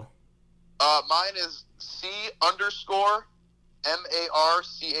handle? Mine is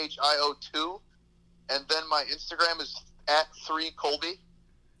C_MARCHIO2, and then my Instagram is @3Colby.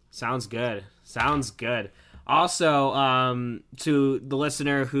 Sounds good. Also, to the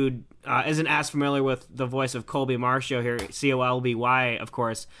listener who isn't as familiar with the voice of Colby Marcio here, Colby, of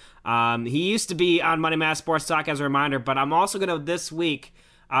course, he used to be on Monday Mass Sports Talk as a reminder, but I'm also going to this week,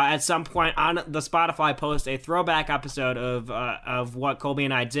 at some point on the Spotify, post a throwback episode of what Colby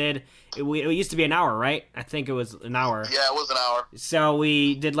and I did. It used to be an hour, right? I think it was an hour. Yeah, it was an hour. So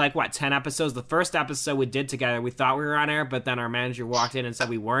we did 10 episodes. The first episode we did together, we thought we were on air, but then our manager walked in and said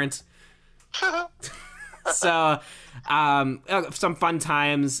we weren't. So, some fun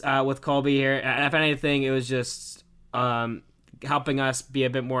times with Colby here. If anything, it was just helping us be a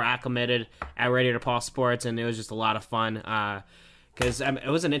bit more acclimated at Radio DePaul Sports, and it was just a lot of fun. Because it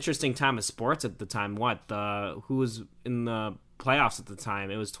was an interesting time of sports at the time. Who was in the playoffs at the time?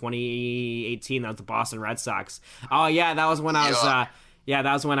 It was 2018. That was the Boston Red Sox. Oh yeah, that was when I was. That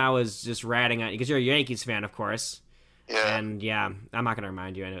was when I was just ratting on, because you're a Yankees fan, of course. Yeah. And yeah, I'm not going to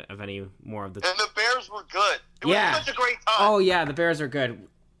remind you of any more of the. And the Bears were good. It was such a great time. Oh yeah, the Bears are good.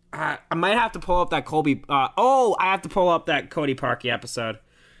 I might have to pull up that Colby. I have to pull up that Cody Parkey episode.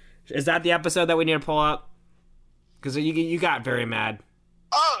 Is that the episode that we need to pull up? Because you got very mad.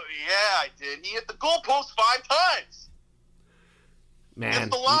 Oh, yeah, I did. He hit the goalpost 5 times. Man.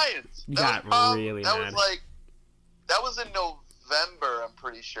 Against the Lions. You got really mad. That was in November, I'm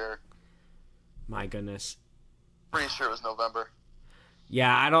pretty sure. My goodness. Pretty sure it was November.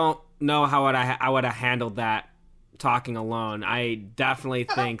 Yeah, I don't know how I would have handled that talking alone. I definitely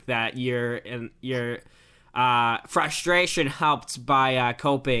think that your frustration helped by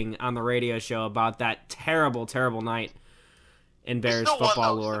coping on the radio show about that terrible, terrible night in Bears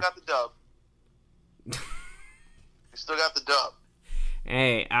football lore. We still got the dub. We still got the dub.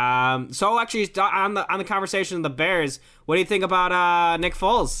 Hey, so actually on the conversation of the Bears, what do you think about Nick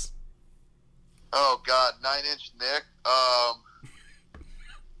Foles? Oh God, 9-inch Nick. I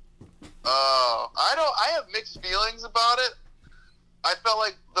have mixed feelings about it. I felt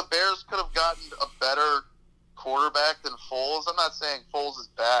like the Bears could have gotten a better quarterback than Foles. I'm not saying Foles is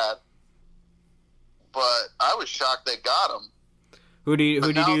bad, but I was shocked they got him. Who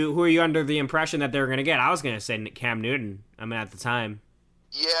are you under the impression that they were going to get? I was going to say Cam Newton. I mean, at the time.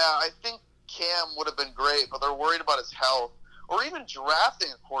 Yeah, I think Cam would have been great, but they're worried about his health, or even drafting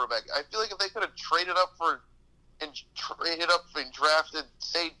a quarterback. I feel like if they could have traded up and drafted,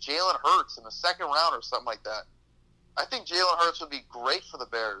 say, Jalen Hurts in the second round or something like that, I think Jalen Hurts would be great for the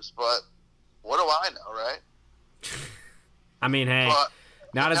Bears. But what do I know, right? I mean, hey,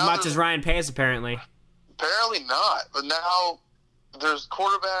 not as much as Ryan Pace, apparently. Apparently not. But now there's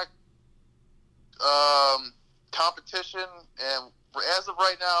quarterback competition, and as of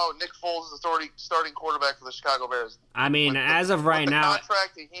right now, Nick Foles is the starting quarterback for the Chicago Bears. I mean, as of right now, the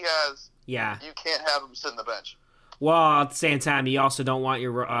contract that he has, yeah, you can't have him sit on the bench. Well, at the same time, you also don't want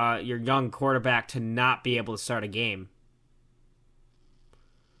your young quarterback to not be able to start a game.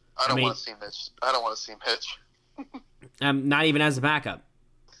 I don't want to see Mitch. I don't want to see Mitch. Not even as a backup.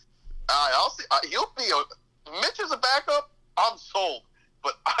 I'll see. He'll be Mitch as a backup. I'm sold,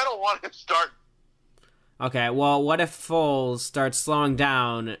 but I don't want him starting. Okay, well, what if Foles starts slowing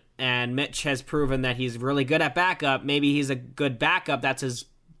down and Mitch has proven that he's really good at backup? Maybe he's a good backup. That's his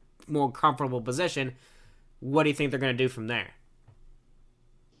more comfortable position. what do you think they're going to do from there?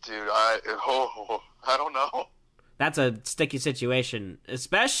 Dude, I don't know. That's a sticky situation,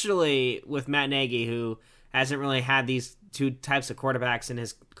 especially with Matt Nagy, who hasn't really had these two types of quarterbacks in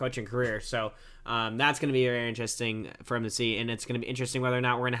his coaching career. So that's going to be very interesting for him to see, and it's going to be interesting whether or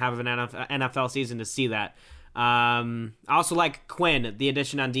not we're going to have an NFL season to see that. I also like Quinn, the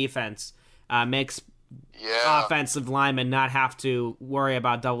addition on defense. Makes offensive linemen not have to worry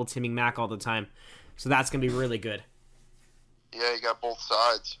about double teaming Mac all the time. So that's going to be really good. Yeah, you got both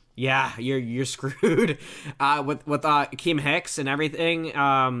sides. Yeah, you're screwed with Akeem Hicks and everything.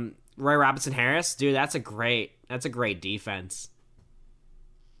 Roy Robinson Harris, dude, that's a great defense.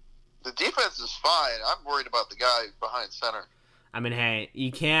 The defense is fine. I'm worried about the guy behind center. I mean, hey,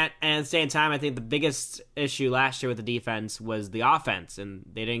 you can't. And at the same time, I think the biggest issue last year with the defense was the offense, and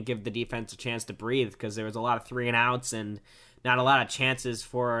they didn't give the defense a chance to breathe because there was a lot of 3-and-outs and not a lot of chances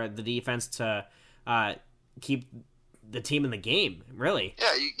for the defense to keep the team in the game. Really?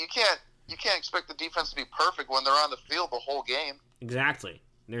 Yeah, you can't expect the defense to be perfect when they're on the field the whole game. Exactly.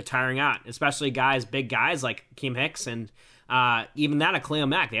 They're tiring out, especially big guys like Akeem Hicks and even that Khalil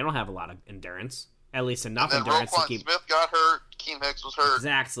Mack. They don't have a lot of endurance. At least enough endurance to keep. Smith got hurt. Akeem Hicks was hurt.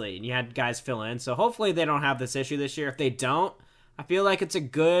 Exactly, and you had guys fill in. So hopefully they don't have this issue this year. If they don't, I feel like it's a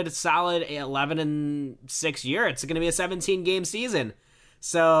good, solid 11-6 year. It's going to be a 17-game season.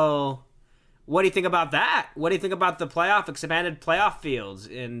 So, what do you think about that? What do you think about the expanded playoff fields,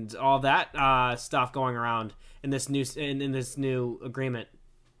 and all that stuff going around in this new agreement?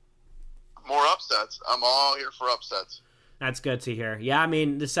 More upsets. I'm all here for upsets. That's good to hear. Yeah, I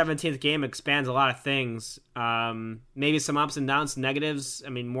mean, the 17th game expands a lot of things. Maybe some ups and downs, negatives.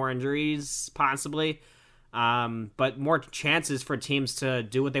 I mean, more injuries, possibly. But more chances for teams to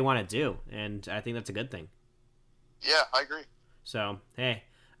do what they want to do. And I think that's a good thing. Yeah, I agree. So, hey.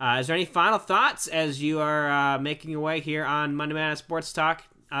 Is there any final thoughts as you are making your way here on Monday Madness Sports Talk?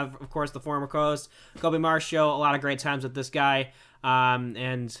 Of course, the former co-host, Colby Marshall. A lot of great times with this guy.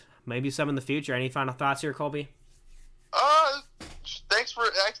 And maybe some in the future. Any final thoughts here, Colby? Thanks for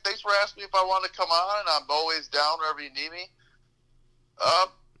asking me if I want to come on, and I'm always down wherever you need me.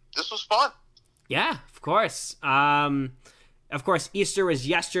 This was fun. Yeah, of course. Of course, Easter was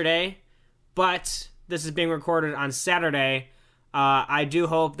yesterday, but this is being recorded on Saturday. I do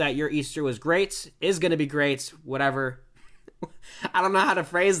hope that your Easter was great, is going to be great, whatever. I don't know how to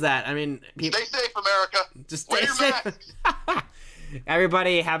phrase that. I mean, stay safe, America. Just wear your safe.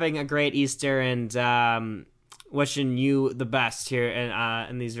 Everybody having a great Easter, and wishing you the best here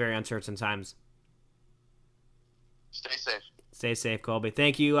in these very uncertain times. Stay safe. Stay safe, Colby.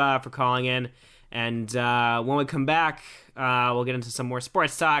 Thank you for calling in. And when we come back, we'll get into some more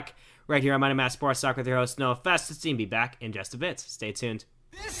sports talk right here on Monday Mass Sports Talk with your host, Noah Festus. Be back in just a bit. Stay tuned.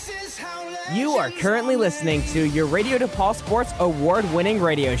 You are currently listening to your Radio DePaul Sports award-winning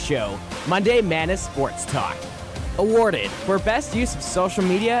radio show, Monday Madness Sports Talk. Awarded for Best Use of Social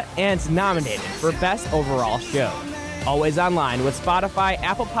Media and nominated for Best Overall Show. Always online with Spotify,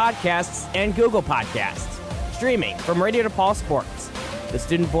 Apple Podcasts, and Google Podcasts. Streaming from Radio DePaul Sports, the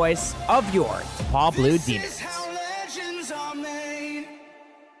student voice of your DePaul Blue Demons.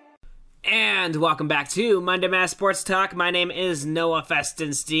 And welcome back to Monday Mass Sports Talk. My name is Noah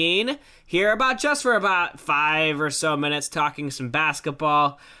Festenstein. Here for about 5 or so minutes talking some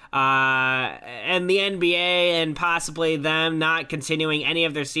basketball. And the NBA, and possibly them not continuing any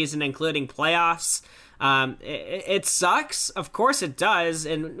of their season, including playoffs. It sucks. Of course it does.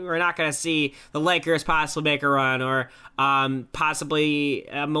 And we're not going to see the Lakers possibly make a run, or possibly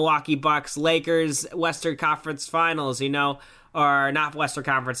Milwaukee Bucks, Lakers, Western Conference Finals, or not Western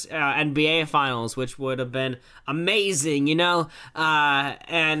Conference, NBA Finals, which would have been amazing,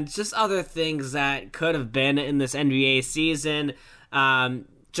 and just other things that could have been in this NBA season.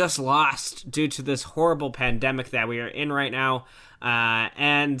 Just lost due to this horrible pandemic that we are in right now.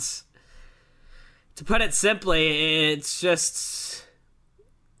 And to put it simply, it's just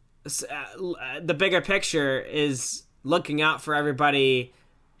the bigger picture is looking out for everybody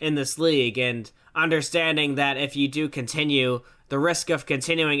in this league and understanding that if you do continue, the risk of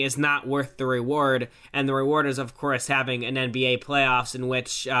continuing is not worth the reward. And the reward is, of course, having an NBA playoffs in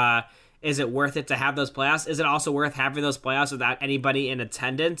which... is it worth it to have those playoffs? Is it also worth having those playoffs without anybody in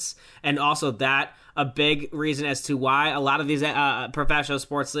attendance? And also that a big reason as to why a lot of these professional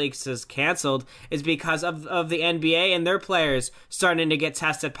sports leagues is canceled is because of the NBA and their players starting to get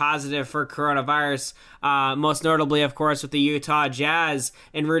tested positive for coronavirus. Most notably, of course, with the Utah Jazz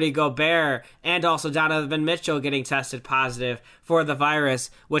and Rudy Gobert, and also Donovan Mitchell getting tested positive for the virus,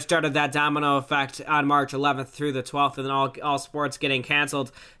 which started that domino effect on March 11th through the 12th, and then all sports getting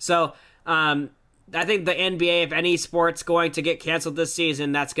canceled. So, I think the NBA, if any sport's going to get canceled this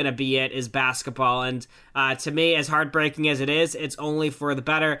season, that's going to be it, is basketball. And to me, as heartbreaking as it is, it's only for the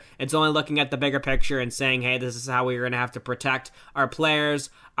better. It's only looking at the bigger picture and saying, hey, this is how we're going to have to protect our players,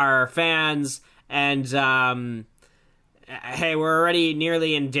 our fans, and hey, we're already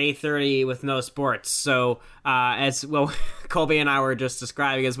nearly in day 30 with no sports. So as well, Colby and I were just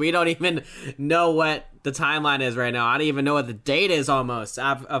describing, is we don't even know what the timeline is right now. I don't even know what the date is almost.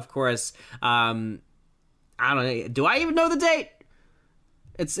 Of course, I don't know. Do I even know the date?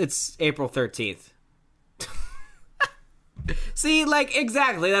 It's April 13th. See, like,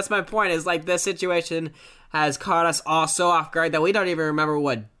 exactly. That's my point, is like this situation has caught us all so off guard that we don't even remember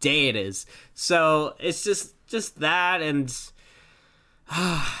what day it is. So it's just that, and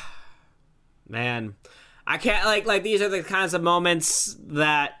man, I can't, like these are the kinds of moments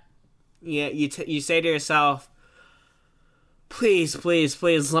that you say to yourself, please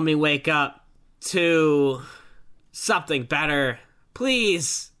let me wake up to something better,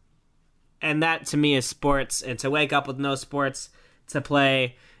 please. And that to me is sports, and to wake up with no sports to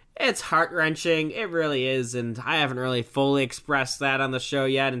play, it's heart-wrenching. It really is, and I haven't really fully expressed that on the show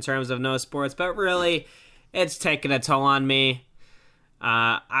yet in terms of no sports, but really, it's taken a toll on me.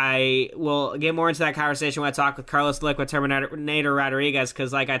 I will get more into that conversation when I talk with Carlos Liquid Terminator Rodriguez,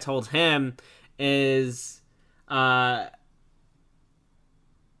 because like I told him, is I've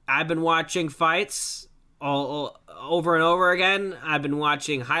been watching fights all over and over again. I've been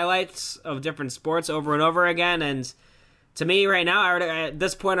watching highlights of different sports over and over again, and to me right now, at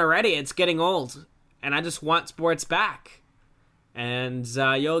this point already, it's getting old, and I just want sports back. And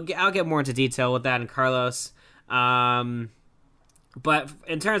I'll get more into detail with that in Carlos. But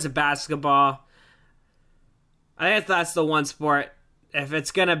in terms of basketball, I think that's the one sport. If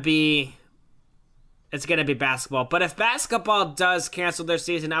it's gonna be, it's gonna be basketball. But if basketball does cancel their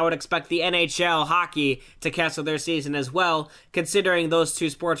season, I would expect the NHL hockey to cancel their season as well, considering those two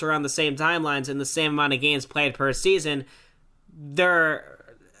sports are on the same timelines and the same amount of games played per season.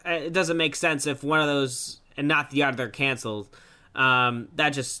 It doesn't make sense if one of those and not the other canceled. That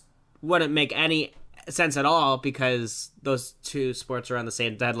just wouldn't make any sense at all, because those two sports are on the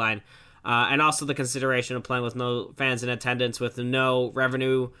same deadline. And also the consideration of playing with no fans in attendance, with no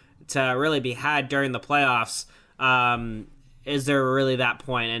revenue to really be had during the playoffs. Is there really that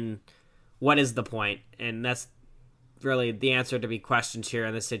point? And what is the point? And that's really the answer to be questioned here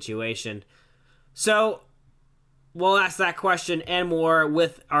in this situation. So we'll ask that question and more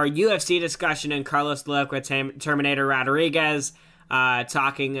with our UFC discussion and Carlos Liquid Terminator Rodriguez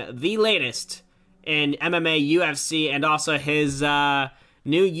talking the latest in MMA, UFC, and also his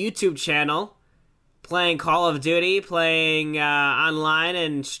new YouTube channel, playing Call of Duty, playing online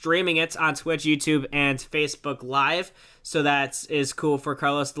and streaming it on Twitch, YouTube, and Facebook Live. So that is cool for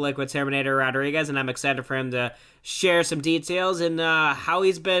Carlos the Liquid Terminator Rodriguez, and I'm excited for him to share some details and how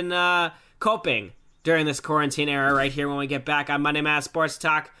he's been coping during this quarantine era right here when we get back on Monday Mass Sports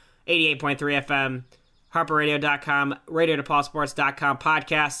Talk, 88.3 FM, HarperRadio.com, RadioDePaulSports.com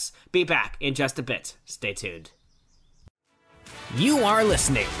podcasts. Be back in just a bit. Stay tuned. You are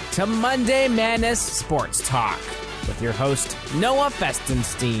listening to Monday Madness Sports Talk with your host, Noah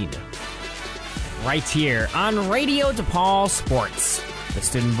Festenstein. Right here on Radio DePaul Sports, the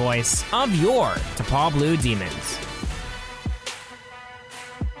student voice of your DePaul Blue Demons.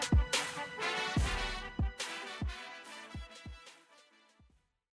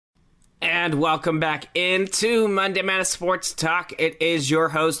 And welcome back into Monday Madness Sports Talk. It is your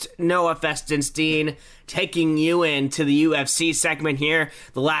host, Noah Festenstein, taking you into the UFC segment here,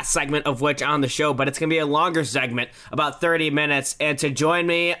 the last segment of which on the show, but it's going to be a longer segment, about 30 minutes. And to join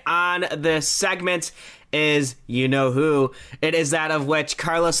me on this segment is you know who. It is that of which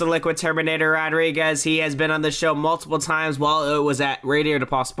Carlos the Liquid Terminator Rodriguez. He has been on the show multiple times while it was at Radio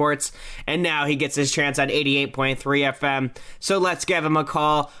DePaul Sports, and now he gets his chance on 88.3 FM. So let's give him a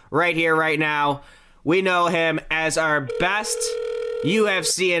call right here, right now. We know him as our best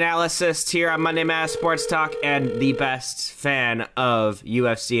UFC analyst here on Monday Mass Sports Talk, and the best fan of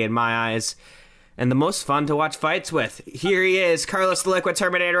UFC in my eyes, and the most fun to watch fights with. Here he is, Carlos the Liquid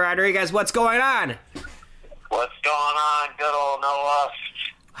Terminator Rodriguez. What's going on? What's going on, good old Noah?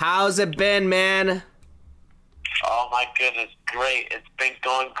 How's it been, man? Oh my goodness, great. It's been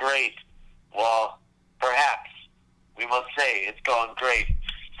going great. Well, perhaps we must say it's going great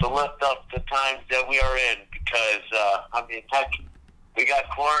to lift up the times that we are in, because, heck, we got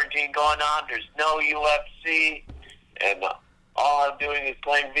quarantine going on, there's no UFC, and all I'm doing is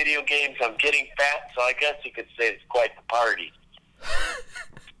playing video games. I'm getting fat, so I guess you could say it's quite the party.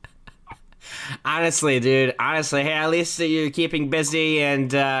 Honestly, dude. Honestly, hey, at least you're keeping busy,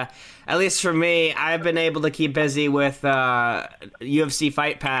 and at least for me, I've been able to keep busy with UFC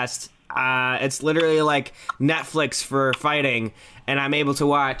Fight Pass. It's literally like Netflix for fighting, and I'm able to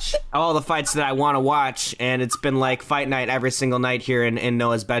watch all the fights that I want to watch, and it's been like fight night every single night here in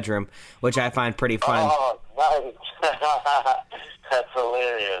Noah's bedroom, which I find pretty fun. Oh, nice. That's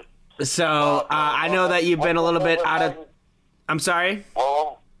hilarious. So I know that you've been a little bit out of... I'm sorry?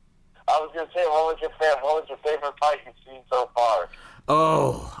 Well, I was going to say, what was your favorite fight you've seen so far?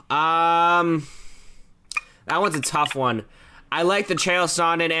 Oh, that one's a tough one. I like the Chael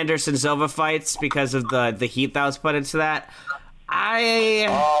Sonnen Anderson Silva fights because of the heat that was put into that.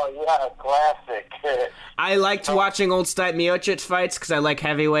 Oh, yeah, classic. I liked watching old Stipe Miocic fights because I like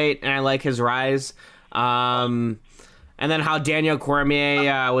heavyweight and I like his rise. And then how Daniel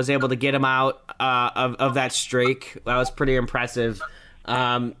Cormier was able to get him out of that streak. That was pretty impressive.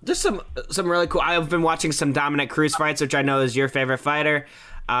 Just some really cool. I've been watching some Dominic Cruz fights, which I know is your favorite fighter.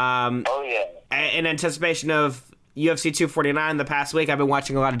 Oh, yeah. In anticipation of UFC 249 the past week, I've been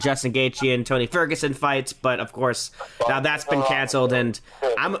watching a lot of Justin Gaethje and Tony Ferguson fights, but of course now that's been canceled, and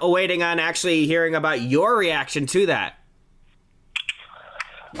I'm awaiting on actually hearing about your reaction to that.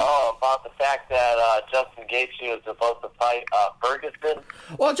 Oh, about the fact that Justin Gaethje was supposed to fight Ferguson?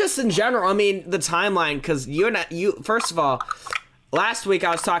 Well, just in general, I mean the timeline, because you first of all, last week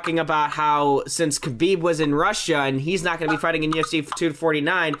I was talking about how since Khabib was in Russia and he's not going to be fighting in UFC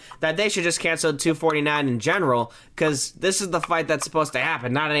 249, that they should just cancel 249 in general, because this is the fight that's supposed to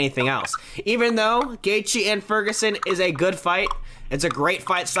happen, not anything else. Even though Gaethje and Ferguson is a good fight, it's a great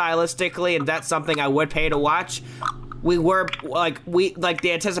fight stylistically, and that's something I would pay to watch. The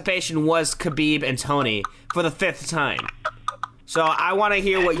anticipation was Khabib and Tony for the 5th time. So I want to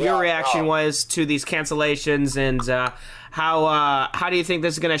hear what your reaction was to these cancellations, and how do you think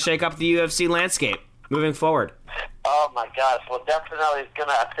this is going to shake up the UFC landscape moving forward? Oh my gosh! Well, definitely, it's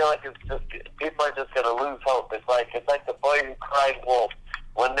gonna. I feel like people are just gonna lose hope. It's like the boy who cried wolf.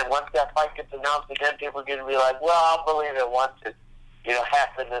 Once that fight gets announced again, people are gonna be like, "Well, I'll believe it once it,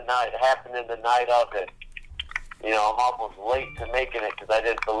 happened in the night of it." I'm almost late to making it because I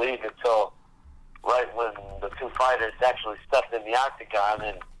didn't believe it till right when the two fighters actually stepped in the octagon,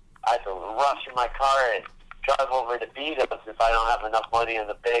 and I had to rush in my car and drive over to beat us if I don't have enough money in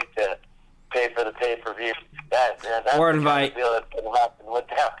the bank to pay for the pay-per-view. That's the kind of deal that's going to happen with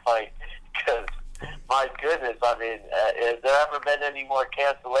that fight. Because, my goodness, I mean, has there ever been any more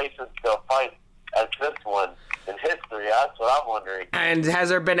cancellations to a fight as this one in history? That's what I'm wondering. And has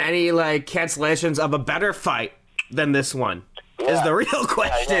there been any, cancellations of a better fight than this one? Yeah. Is the real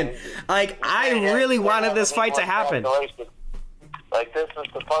question. Yeah. I really wanted this fight to happen. This was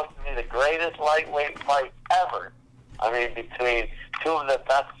supposed to be the greatest lightweight fight ever. I mean, between two of the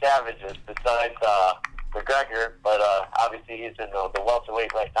best savages besides McGregor, but obviously he's in the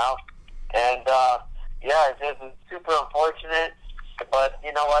welterweight right now. And, it's super unfortunate. But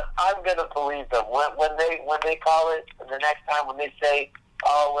you know what? I'm going to believe them. When they call it, the next time when they say,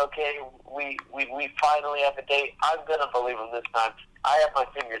 oh, okay, we finally have a date, I'm going to believe them this time. I have my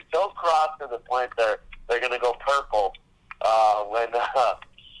fingers so crossed to the point they're going to go purple when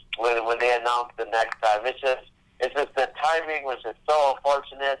they announce the next time. It's just the timing was just so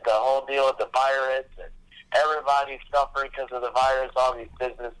unfortunate. The whole deal with the virus, and everybody's suffering because of the virus. All these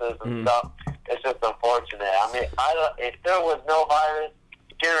businesses and stuff. It's just unfortunate. I mean, if there was no virus,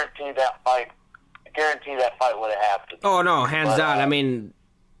 guarantee that fight would have happened. Oh no, hands down. I mean,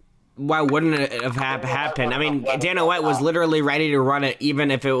 why wouldn't it have happened? I mean, Dana White was literally ready to run it,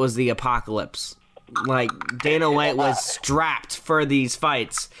 even if it was the apocalypse. Dana White was strapped for these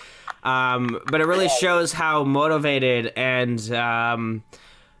fights. But it really shows how motivated and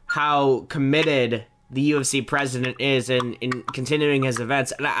how committed the UFC president is in continuing his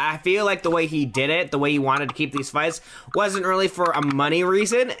events. And I feel like the way he did it, the way he wanted to keep these fights, wasn't really for a money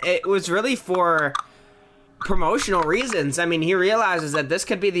reason. It was really for promotional reasons. I mean, he realizes that this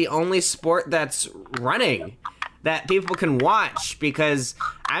could be the only sport that's running that people can watch, because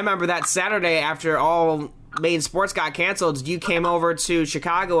I remember that Saturday after all main sports got canceled, you came over to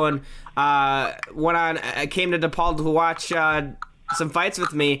Chicago and came to DePaul to watch some fights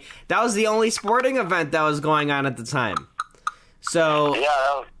with me. That was the only sporting event that was going on at the time. So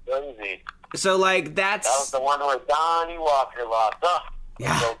yeah, that was crazy. So that was the one where Johnny Walker lost.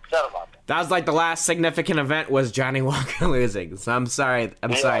 Yeah. So upset about that. That was the last significant event was Johnny Walker losing. So I'm sorry.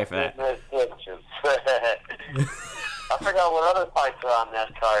 I'm sorry for that. I forgot what other fights were on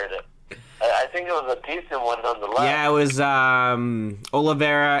that card. I think it was a decent one nonetheless. Yeah, it was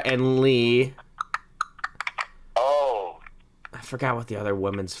Oliveira and Lee. Oh. I forgot what the other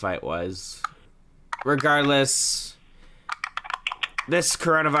women's fight was. regardless, this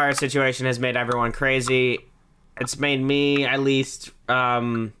coronavirus situation has made everyone crazy. It's made me, at least,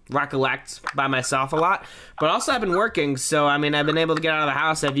 recollect by myself a lot. But also, I've been working, so, I mean, I've been able to get out of the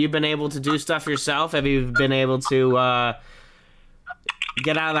house. Have you been able to do stuff yourself? Have you been able to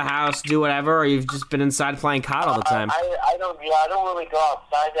get out of the house, do whatever, or you've just been inside playing COD all the time? I don't really go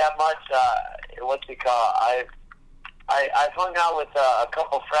outside that much. I've hung out with a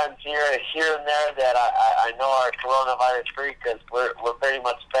couple friends here and there that I know are coronavirus free because we're pretty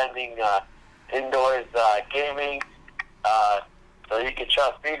much spending indoors gaming. So you can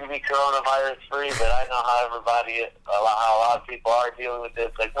trust me to be coronavirus free, but I know how a lot of people are dealing with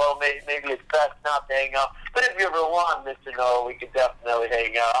this. Like, well, maybe it's best not to hang out. But if you ever want, Mr. Noah, we could definitely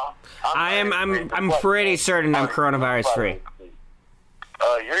hang out. I'm pretty certain I'm coronavirus free.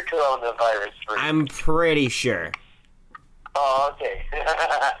 Oh, you're coronavirus free. I'm pretty sure. Oh, okay.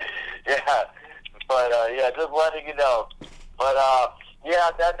 Yeah. But, just letting you know. But,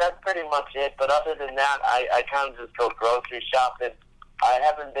 that's pretty much it. But other than that, I kind of just go grocery shopping. I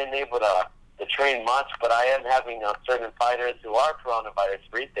haven't been able to train much, but I am having certain fighters who are coronavirus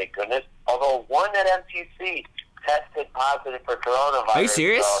free, thank goodness. Although one at MTC tested positive for coronavirus. Are you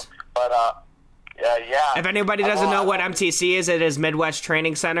serious? So, but, yeah. If anybody doesn't know what MTC is, it is Midwest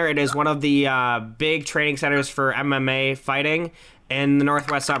Training Center. It is one of the big training centers for MMA fighting in the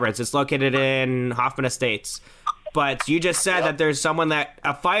northwest suburbs. It's located in Hoffman Estates. But you just said that there's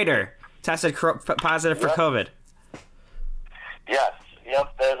a fighter, tested positive for COVID. Yes,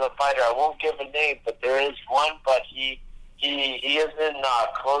 there's a fighter. I won't give a name, but there is one, but he isn't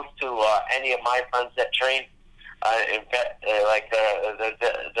close to any of my friends that train. In fact, like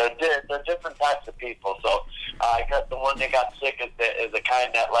they're different types of people. So I guess the one that got sick is the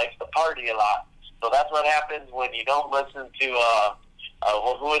kind that likes to party a lot. So that's what happens when you don't listen to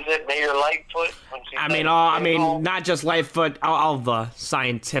who is it, Mayor Lightfoot? Not just Lightfoot, all the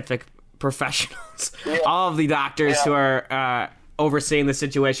scientific professionals, all of the doctors who are overseeing the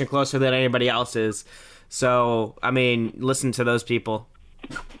situation closer than anybody else is. So, I mean, listen to those people.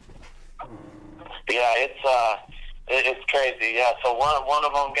 Yeah, it's crazy. Yeah, so one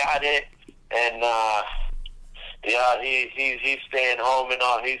of them got it, and he's staying home and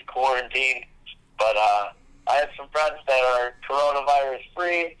all. He's quarantined, but I have some friends that are coronavirus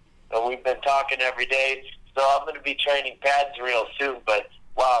free, and we've been talking every day. So I'm going to be training pads real soon. But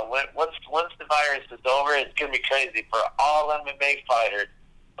wow, once the virus is over, it's going to be crazy for all MMA fighters,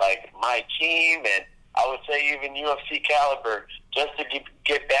 like my team, and I would say even UFC caliber, just to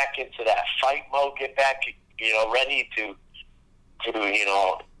get back into that fight mode, get back, ready to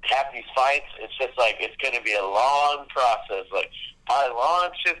have these fights. It's just like it's going to be a long process. Like my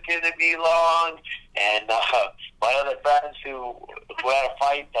launch is going to be long, and my other friends who had a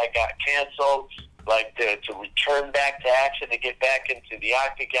fight that got canceled, like to return back to action, to get back into the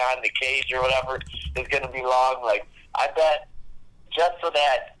octagon, the cage, or whatever, is going to be long. Like I bet just so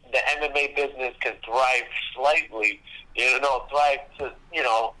that the MMA business can thrive slightly, thrive to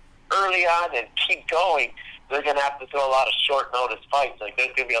early on and keep going, they're going to have to throw a lot of short notice fights. Like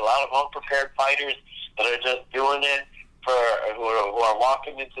there's going to be a lot of unprepared fighters that are just doing it who are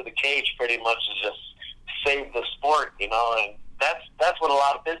walking into the cage pretty much to just save the sport, and that's what a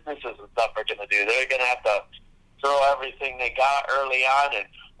lot of businesses and stuff are going to do. They're going to have to throw everything they got early on and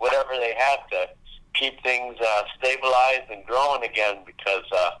whatever they have to keep things stabilized and growing again, because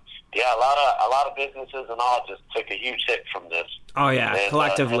a lot of businesses and all just took a huge hit from this. Oh yeah, and,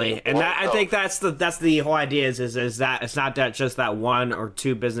 collectively, I think that's the whole idea is that it's not just that one or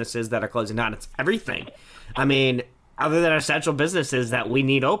two businesses that are closing down; it's everything. I mean, other than essential businesses that we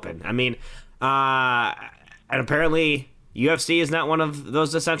need open. I mean, and apparently UFC is not one of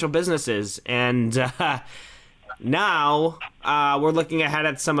those essential businesses, and now we're looking ahead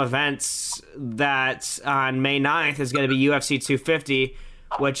at some events that on May 9th is going to be UFC 250,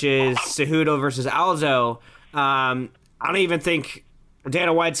 which is Cejudo versus Aldo. I don't even think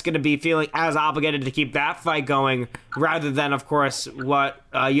Dana White's going to be feeling as obligated to keep that fight going, rather than, of course, what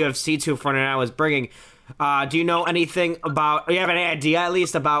UFC 249 is bringing. Do you know anything about, do you have any idea at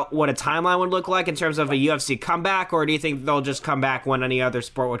least about what a timeline would look like in terms of a UFC comeback, or do you think they'll just come back when any other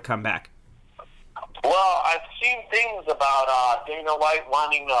sport would come back? Well, I've seen things about Dana White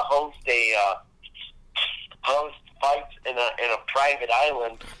wanting to host fights in a private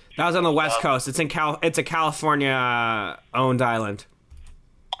island. That was on the West Coast. It's a California-owned island.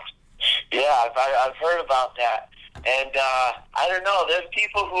 Yeah, I've heard about that, and I don't know. There's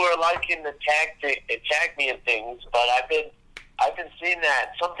people who are liking to tag me and things, but I've been seeing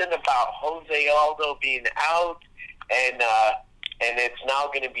that something about Jose Aldo being out, and and it's now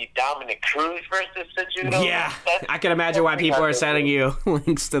going to be Dominic Cruz versus Cejudo. Yeah, I can imagine why people are sending you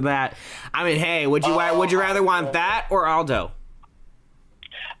links to that. I mean, hey, would you rather want that or Aldo?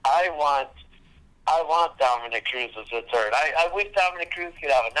 I want Dominic Cruz as a third. I wish Dominic Cruz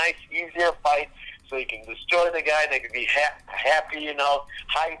could have a nice, easier fight so he can destroy the guy. They could be happy,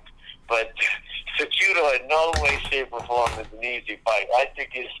 hyped. But Cejudo in no way, shape, or form is an easy fight. I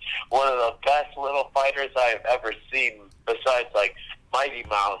think he's one of the best little fighters I have ever seen, besides, like, Mighty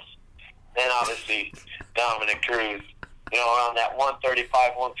Mouse and obviously Dominic Cruz, around that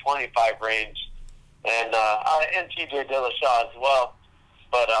 135, 125 range. And TJ Dillashaw as well.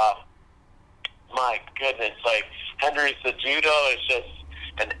 But, my goodness, like, Henry Cejudo is just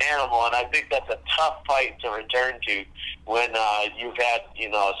an animal, and I think that's a tough fight to return to when you've had,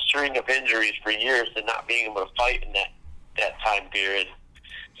 a string of injuries for years and not being able to fight in that time period.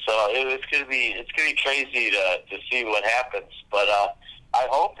 So it's gonna be crazy to see what happens. But I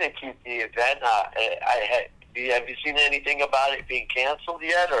hope they keep the event. Have you seen anything about it being canceled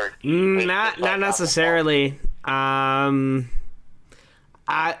yet, or not necessarily?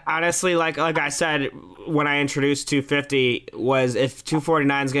 I honestly, like I said when I introduced 250, was if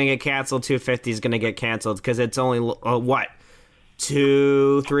 249 is going to get canceled, 250 is going to get canceled because it's only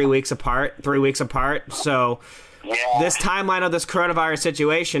 3 weeks apart. So this timeline of this coronavirus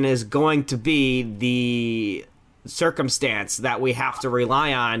situation is going to be the circumstance that we have to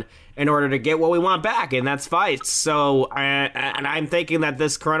rely on in order to get what we want back, and that's fights. So, and I'm thinking that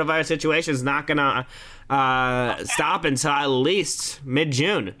this coronavirus situation is not going to stop until at least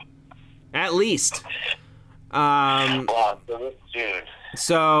mid-June. At least. June.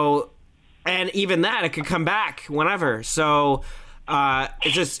 So, and even that, it could come back whenever. So,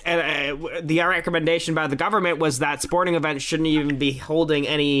 it's just the recommendation by the government was that sporting events shouldn't even be holding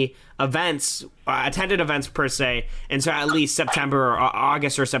any events, attended events per se, until at least September or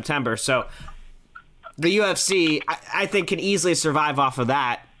August or September. So, the UFC, I think, can easily survive off of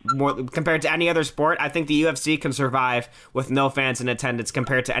that. More compared to any other sport, I think the UFC can survive with no fans in attendance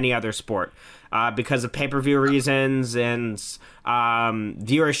compared to any other sport because of pay-per-view reasons and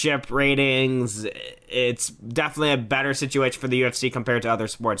viewership ratings. It's definitely a better situation for the UFC compared to other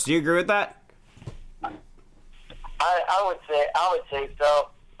sports. Do you agree with that? I would say so.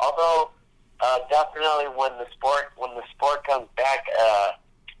 Although definitely when the sport comes back,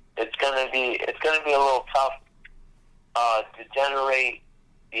 it's gonna be a little tough to generate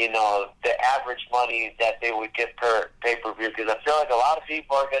the average money that they would get per pay-per-view, because I feel like a lot of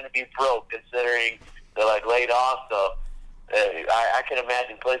people are going to be broke considering they're like laid off. So I can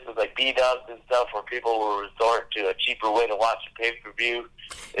imagine places like B-Dubs and stuff where people will resort to a cheaper way to watch a pay-per-view.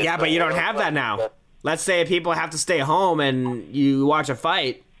 Yeah, but you don't have that now. Let's say people have to stay home and you watch a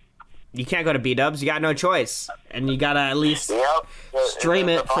fight. You can't go to B-Dubs. You got no choice, and you gotta at least stream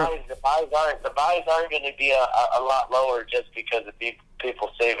it. The buys aren't going to be a lot lower just because of people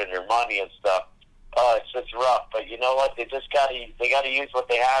saving their money and stuff. It's just rough, but you know what? They gotta use what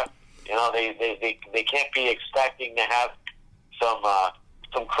they have. They can't be expecting to have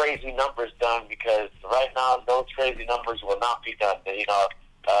some crazy numbers done, because right now those crazy numbers will not be done.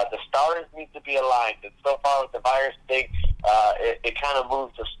 The stars need to be aligned, and so far with the virus thing, it kind of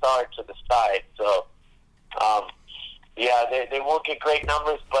moves the star to the side. So, they won't get great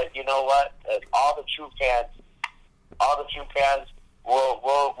numbers, but you know what? All the true fans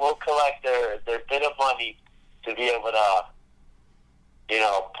will collect their bit of money to be able to,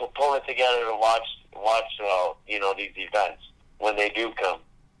 pull it together to watch these events when they do come.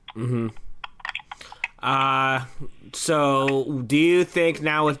 Mm-hmm. So do you think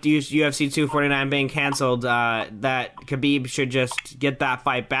now with UFC 249 being canceled, that Khabib should just get that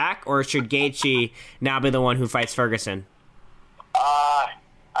fight back, or should Gaethje now be the one who fights Ferguson?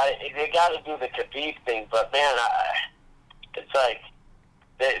 They got to do the Khabib thing, but man, it's like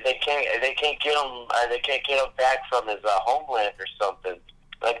they can't get him back from his homeland or something.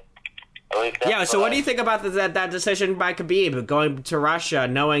 Like, yeah, so what do you think about that decision by Khabib going to Russia,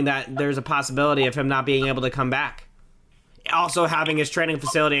 knowing that there's a possibility of him not being able to come back? Also having his training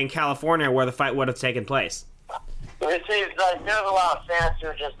facility in California where the fight would have taken place. You see, like, there's a lot of fans who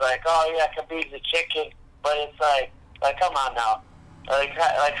are just like, oh yeah, Khabib's a chicken, but it's like come on now. Like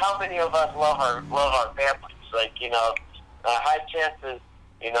how many of us love our families? Like, high chances,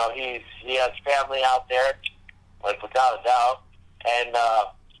 he has family out there, like, without a doubt, and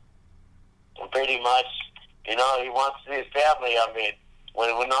pretty much, he wants to see his family. I mean,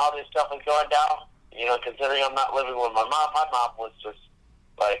 when all this stuff was going down, considering I'm not living with my mom was just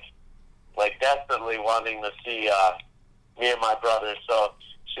like desperately wanting to see me and my brother. So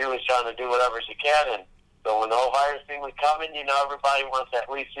she was trying to do whatever she can, and So when the whole virus thing was coming, everybody wants to at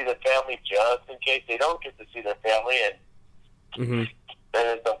least see their family just in case they don't get to see their family. And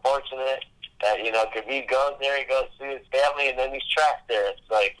then it's unfortunate that, Khabib goes there, he goes to see his family, and then he's trapped there. It's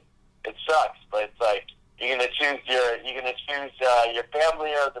like, it sucks, but it's like, you're gonna choose your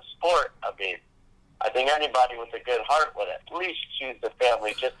family or the sport. I mean, I think anybody with a good heart would at least choose the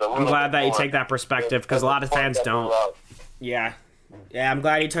family just a little bit. I'm glad that you more. take that perspective, because a lot of fans don't. Yeah, I'm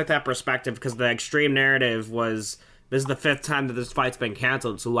glad you took that perspective, because the extreme narrative was, this is the 5th time that this fight's been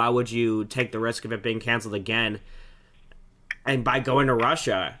canceled, so why would you take the risk of it being canceled again? And by going to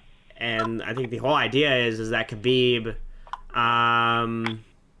Russia, and I think the whole idea is that Khabib,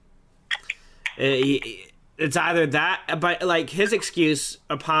 it's either that, but like his excuse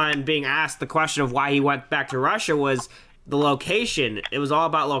upon being asked the question of why he went back to Russia was the location. It was all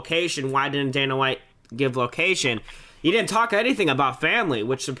about location. Why didn't Dana White give location? He didn't talk anything about family,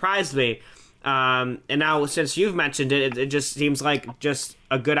 which surprised me. And now since you've mentioned it, it just seems like just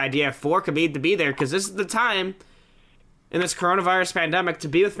a good idea for Khabib to be there, because this is the time in this coronavirus pandemic to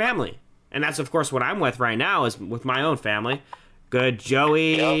be with family. And that's, of course, what I'm with right now, is with my own family. Good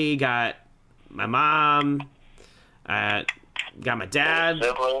Joey, got my mom, got my dad.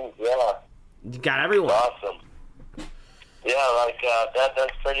 Siblings, got everyone. Awesome. Yeah, like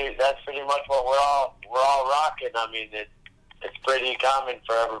that's pretty much what we're all rocking. I mean, it's pretty common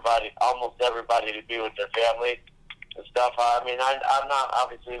for almost everybody to be with their family and stuff. I mean, I'm not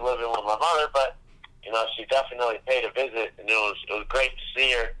obviously living with my mother, but she definitely paid a visit, and it was great to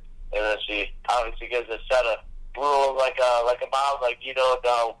see her. And then she obviously gives a set of rules like a mom, like,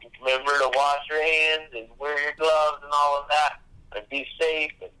 remember to wash your hands and wear your gloves and all of that, and be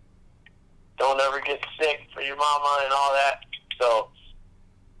safe, and don't ever get sick for your mama and all that. So,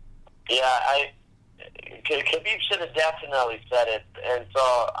 yeah, Khabib should have definitely said it, and so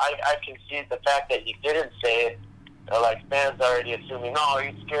I can see the fact that he didn't say it. Like, fans already assuming,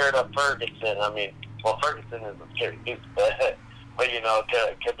 he's scared of Ferguson. I mean, well, Ferguson is a scary dude, but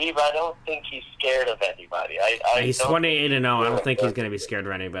Khabib, I don't think he's scared of anybody. He's 28-0. I don't think he's going to be scared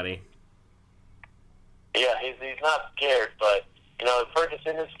of anybody. Yeah, he's not scared, but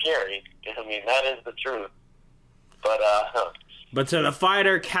Ferguson is scary. I mean, that is the truth. But to the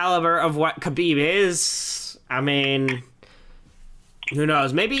fighter caliber of what Khabib is, I mean, who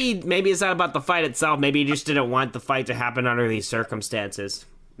knows? Maybe it's not about the fight itself. Maybe he just didn't want the fight to happen under these circumstances.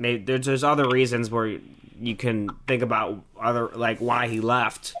 Maybe there's other reasons where you can think about why he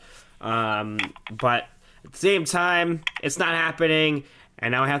left. But at the same time, it's not happening,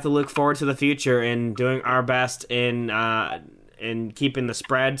 and now we have to look forward to the future and doing our best in keeping the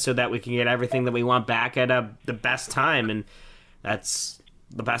spread so that we can get everything that we want back at the best time. And that's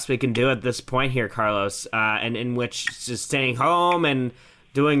the best we can do at this point here, Carlos. And in which just staying home and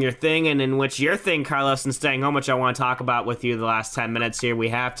doing your thing, and in which your thing, Carlos, and staying home, which I want to talk about with you the last 10 minutes here we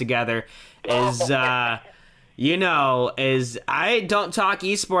have together, is I don't talk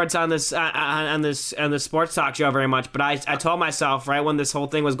esports on this sports talk show very much, but I told myself right when this whole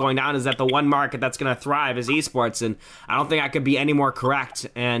thing was going down is that the one market that's going to thrive is esports, and I don't think I could be any more correct.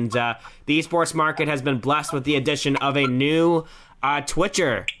 And the esports market has been blessed with the addition of a new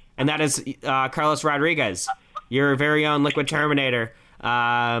Twitcher, and that is Carlos Rodriguez, your very own Liquid Terminator,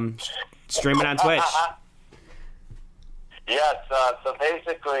 streaming on Twitch. Yes, so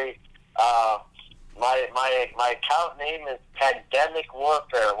basically, my account name is Pandemic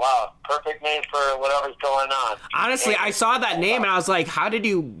Warfare. Wow, perfect name for whatever's going on. Honestly, I saw that name and I was like, how did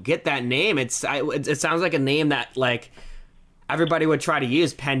you get that name? It sounds like a name that like everybody would try to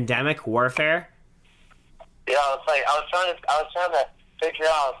use. Pandemic Warfare. Yeah, I was trying to figure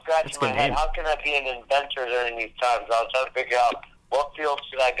out, scratching my head, how can I be an inventor during these times? I was trying to figure out what field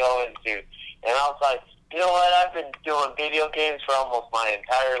should I go into, and I was like, you know what? I've been doing video games for almost my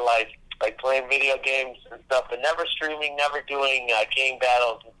entire life, like playing video games and stuff, but never streaming, never doing game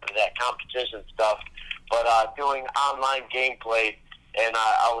battles and that competition stuff, but doing online gameplay, and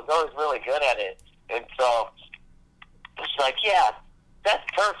I was always really good at it. And so it's like, yeah, that's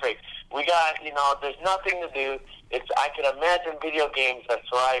perfect. We got, there's nothing to do. I can imagine video games are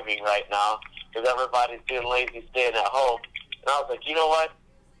thriving right now because everybody's being lazy, staying at home. And I was like, you know what?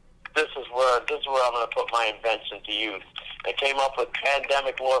 This is where I'm going to put my invention to use. I came up with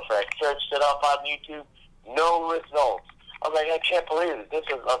Pandemic Warfare. I searched it up on YouTube. No results. I was like, I can't believe it. This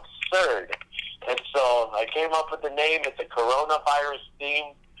is absurd. And so I came up with the name. It's a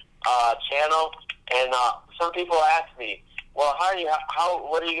coronavirus-themed channel. And some people ask me, well,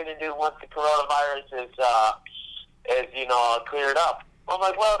 what are you going to do once the coronavirus is cleared up? Well, I'm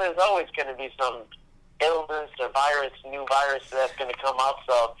like, well, there's always going to be some illness or new virus that's going to come up.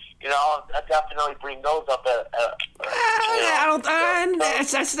 So, I'll definitely bring those up. I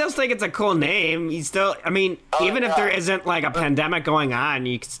still think it's a cool name. Even if there isn't like a pandemic going on,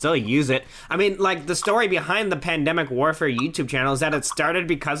 you can still use it. I mean, like the story behind the Pandemic Warfare YouTube channel is that it started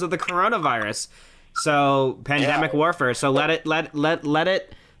because of the coronavirus. So Pandemic Warfare. So let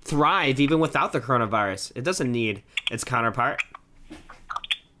it thrive even without the coronavirus. It doesn't need its counterpart.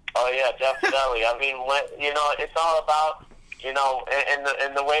 Oh yeah, definitely. I mean, it's all about, and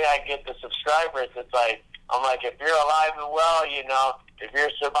the way I get the subscribers, it's like, I'm like, if you're alive and well, if you're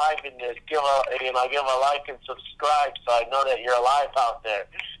surviving this, give a like and subscribe so I know that you're alive out there.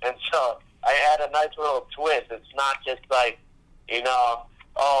 And so I add a nice little twist. It's not just like,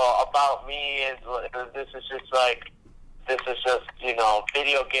 about me, and this is just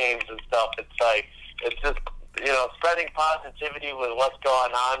video games and stuff. It's like, it's just, spreading positivity with what's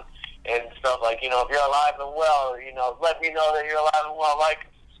going on and stuff. Like, if you're alive and well, let me know that you're alive and well, like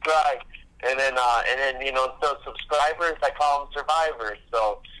and subscribe. And then, so subscribers, I call them survivors.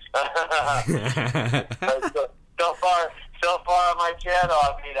 So, so far on my channel,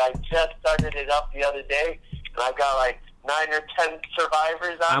 I mean, I just started it up the other day, and I've got like 9 or 10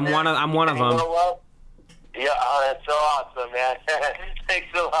 survivors on there. I'm one of them. Yeah, that's so awesome, man. Thanks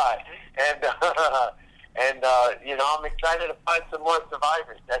a lot. And I'm excited to find some more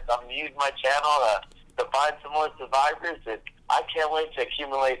survivors. I'm going to use my channel to find some more survivors, and I can't wait to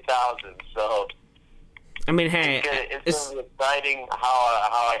accumulate thousands. So, I mean, hey, it's really exciting how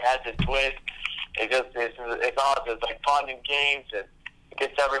I had the twist. It's all just like fun and games, and it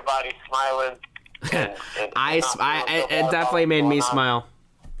gets everybody smiling. And it definitely made me smile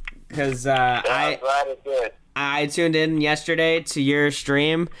because I'm glad it did. I tuned in yesterday to your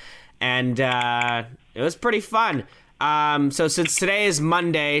stream, and it was pretty fun. So since today is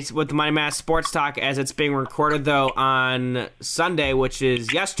Monday with the Monday Mass Sports Talk, as it's being recorded though on Sunday, which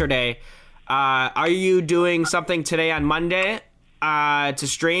is yesterday, are you doing something today on Monday to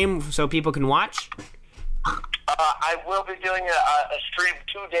stream so people can watch? I will be doing a stream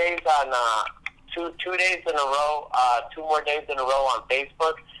 2 days on two days in a row, 2 more days in a row on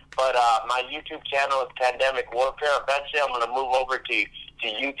Facebook. But my YouTube channel is Pandemic Warfare. Eventually, I'm going to move over to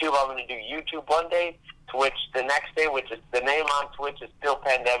YouTube. I'm going to do YouTube one day, Twitch the next day, which is the name on Twitch is still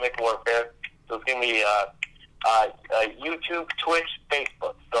Pandemic Warfare. So it's going to be YouTube, Twitch,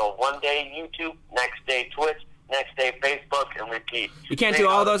 Facebook. So one day YouTube, next day Twitch, next day Facebook, and repeat. You can't do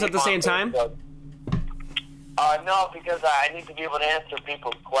all those at the same time? No, because I need to be able to answer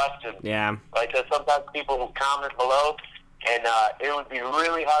people's questions. Yeah. Like, sometimes people will comment below, and it would be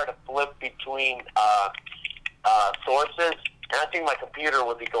really hard to flip between sources. And I think my computer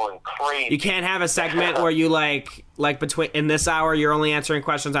would be going crazy. You can't have a segment where you like between in this hour you're only answering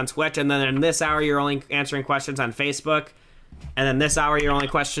questions on Twitch, and then in this hour you're only answering questions on Facebook, and then this hour you're only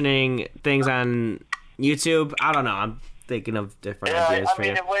questioning things on YouTube. I don't know. I'm thinking of different ideas for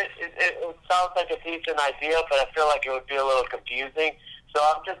you. It sounds like a decent idea, but I feel like it would be a little confusing. So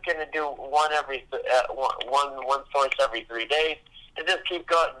I'm just going to do one source every 3 days. And just keep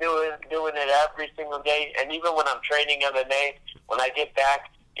doing it every single day. And even when I'm training MMA, when I get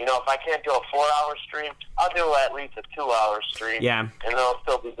back, if I can't do a 4-hour stream, I'll do at least a 2-hour stream. Yeah. And it'll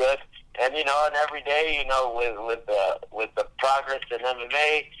still be good. And and every day, with the progress in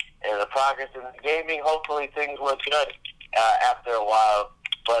MMA and the progress in the gaming, hopefully things look good after a while.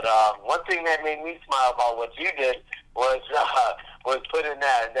 But one thing that made me smile about what you did was putting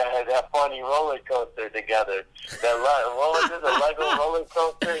that funny roller coaster together. What was it, the Lego roller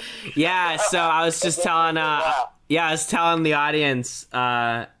coaster? Yeah, so I was just telling I was telling the audience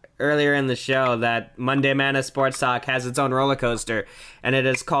earlier in the show that Monday Madness Sports Talk has its own roller coaster, and it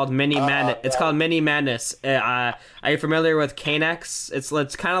is called Mini Madness. It's called Mini Madness. Are you familiar with Kanex?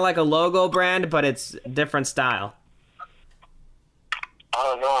 It's kind of like a logo brand, but it's different style.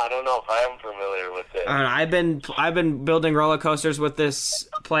 I don't know if I am familiar with it. I've been building roller coasters with this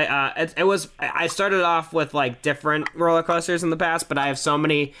play. I started off with like different roller coasters in the past, but I have so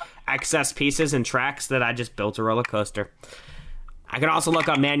many excess pieces and tracks that I just built a roller coaster. I can also look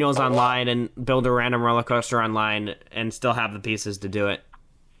up manuals online and build a random roller coaster online and still have the pieces to do it.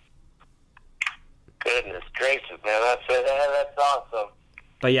 Goodness gracious, man, that's awesome.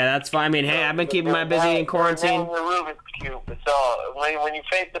 But yeah, that's fine. I mean, hey, I've been keeping my busy in quarantine. The Rubik's Cube. So when you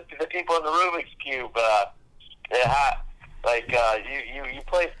face the people in the Rubik's Cube, you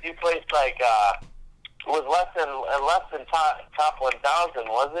placed like it was less than top 1,000,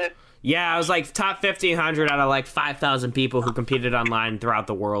 was it? Yeah, I was like top 1,500 out of like 5,000 people who competed online throughout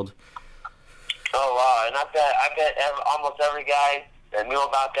the world. Oh wow! And I bet almost every guy that knew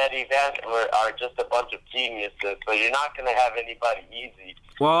about that event are just a bunch of geniuses. So you're not going to have anybody easy.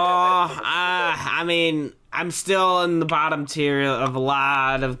 Well, I mean, I'm still in the bottom tier of a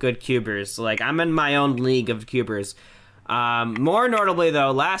lot of good cubers. Like, I'm in my own league of cubers. More notably,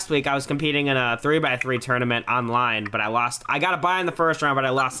 though, last week I was competing in a 3x3 tournament online, but I lost. I got a bye in the first round, but I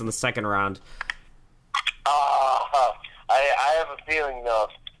lost in the second round. I have a feeling, though,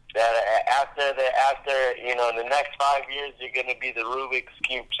 that after in the next 5 years, you're going to be the Rubik's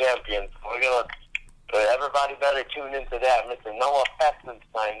Cube champion. Everybody better tune into that. Mr. Noah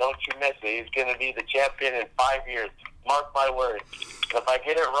Festenstein, don't you miss it. He's going to be the champion in 5 years. Mark my words. And if I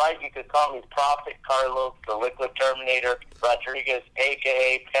get it right, you could call me Prophet Carlos, the Liquid Terminator Rodriguez,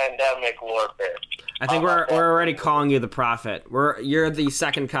 a.k.a. Pandemic Warfare. I think we're already calling you the Prophet. You're the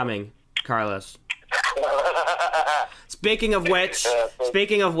second coming, Carlos. Speaking of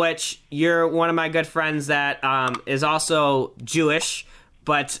which, you're one of my good friends that is also Jewish,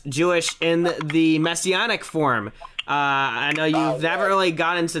 but Jewish in the Messianic form. I know you've never really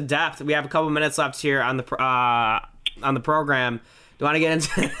gone into depth. We have a couple minutes left here on the program. Do you want to get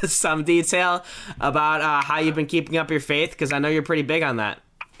into some detail about how you've been keeping up your faith? Because I know you're pretty big on that.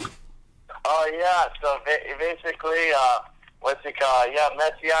 Oh, yeah. So basically, what's it called? Yeah,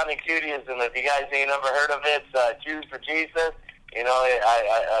 Messianic Judaism. If you guys ain't ever heard of it, it's Jews for Jesus. You know,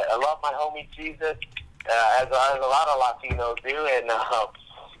 I love my homie Jesus, as a lot of Latinos do,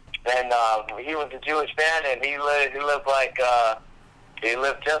 and he was a Jewish man, and he lived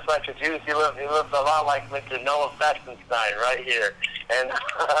just like the Jews. He lived a lot like Mr. Noah Festenstein right here, and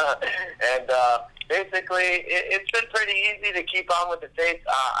basically it's been pretty easy to keep on with the faith.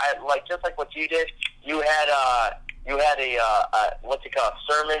 Just like what you did. You had a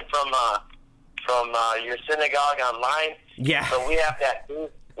sermon from your synagogue online. Yeah. So we have that too,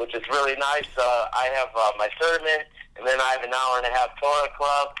 which is really nice. I have my sermon, and then I have an hour and a half Torah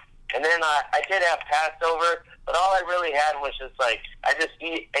club, and then I did have Passover, but all I really had was just I just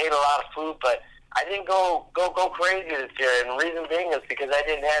ate a lot of food, but I didn't go crazy this year, and the reason being is because I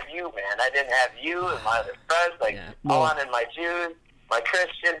didn't have you, man. I didn't have you and my other friends, Alan and my Jews, my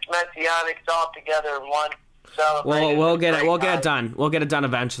Christians, Messianics, all together in one. Well, we'll get it done. We'll get it done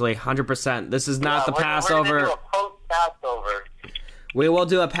eventually, 100%. This is not the Passover. We're gonna do a post-Passover. We will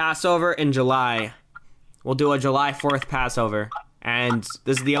do a Passover in July. We'll do a July 4th Passover, and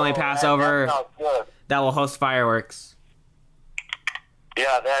this is the only Passover that will host fireworks.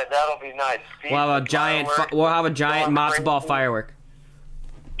 Yeah, that'll be nice. We'll have a giant matzo ball firework.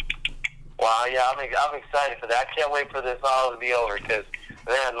 Wow, yeah, I'm excited for that. I can't wait for this all to be over because,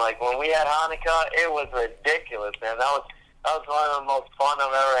 man, when we had Hanukkah, it was ridiculous, man. That was one of the most fun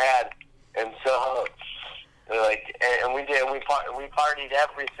I've ever had, and so and we partied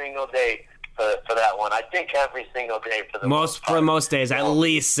every single day for that one. I think every single day for most days, at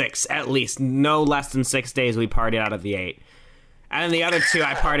least no less than 6 days we partied out of the 8. And then the other 2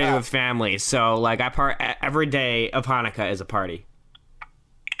 I partied with family. So every day of Hanukkah is a party.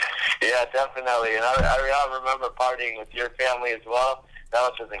 Yeah, definitely. And I remember partying with your family as well. That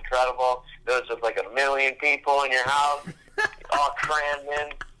was just incredible. There was just 1 million people in your house, all crammed in.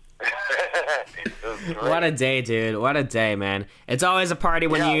 What a day, dude. What a day, man. It's always a party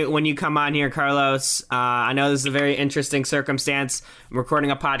when you come on here, Carlos. I know this is a very interesting circumstance. I'm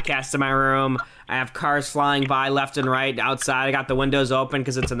recording a podcast in my room. I have cars flying by left and right outside. I got the windows open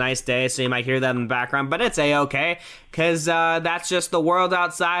because it's a nice day, so you might hear that in the background. But it's A-okay because that's just the world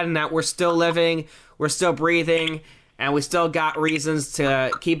outside, and that we're still living, we're still breathing, and we still got reasons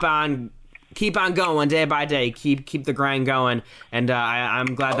to keep on going day by day. Keep the grind going, and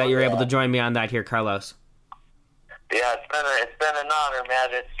I'm glad that you're able to join me on that here, Carlos. Yeah, it's been an honor, man.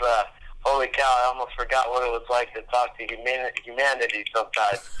 It's holy cow! I almost forgot what it was like to talk to humanity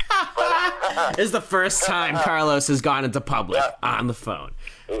sometimes. But this is the first time Carlos has gone into public on the phone.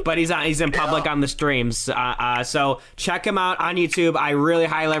 But he's in public on the streams. So check him out on YouTube. I really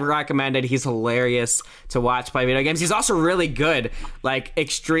highly recommend it. He's hilarious to watch play video games. He's also really good,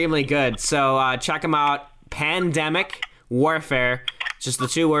 extremely good. So check him out. Pandemic Warfare. Just the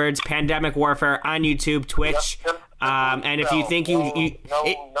 2 words. Pandemic Warfare on YouTube, Twitch. And if you think no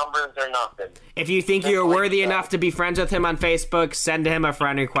numbers or nothing. If you think you're worthy enough to be friends with him on Facebook, send him a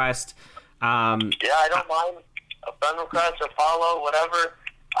friend request. Yeah, I don't mind a friend request or follow, whatever.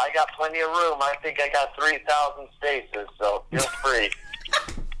 I got plenty of room. I think I got 3,000 spaces, so feel free.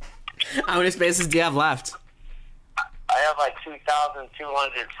 How many spaces do you have left? I have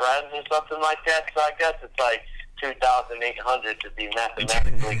 2,200 friends or something like that, so I guess it's 2,800 to be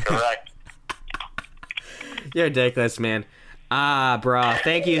mathematically correct. You're ridiculous, man. Bro,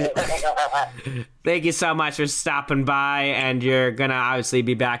 thank you. Thank you so much for stopping by, and you're going to obviously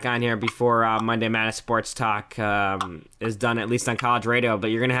be back on here before Monday Madness Sports Talk is done, at least on college radio,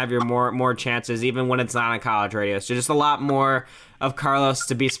 but you're going to have your more chances, even when it's not on college radio. So just a lot more of Carlos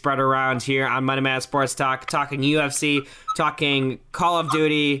to be spread around here on Monday Madness Sports Talk, talking UFC, talking Call of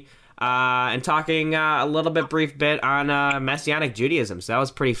Duty, and talking a little brief bit on Messianic Judaism. So that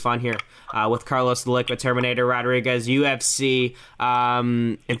was pretty fun here with Carlos the Liquid Terminator Rodriguez, UFC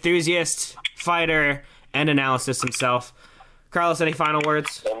enthusiast, fighter, and analysis himself. Carlos, any final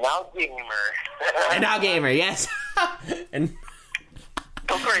words? And now gamer. And now gamer, yes. And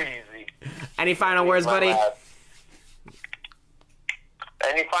Go crazy. any final words, buddy?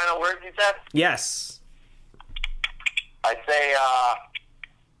 Any final words, you said? Yes. I say,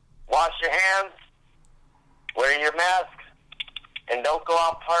 wash your hands, wear your mask, and don't go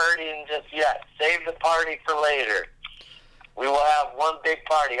out partying just yet. Save the party for later. We will have one big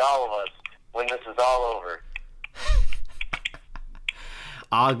party, all of us, when this is all over.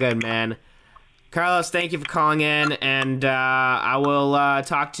 All good, man. Carlos, thank you for calling in, and I will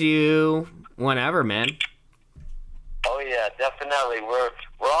talk to you whenever, man. Oh yeah, definitely. We're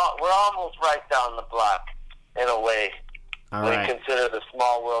almost right down the block in a way. All when right. you consider the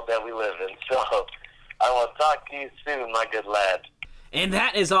small world that we live in. So I will talk to you soon, my good lad. And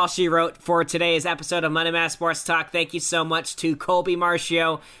that is all she wrote for today's episode of Monday Mass Sports Talk. Thank you so much to Colby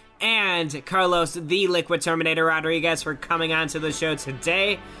Marcio and Carlos the Liquid Terminator Rodriguez for coming on to the show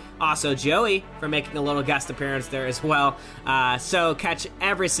today. Also, Joey for making a little guest appearance there as well. So catch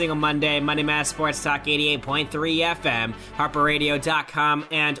every single Monday, Monday Mass Sports Talk 88.3 FM, HarperRadio.com,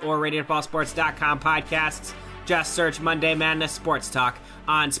 and or RadioFallSports.com podcasts. Just search Monday Madness Sports Talk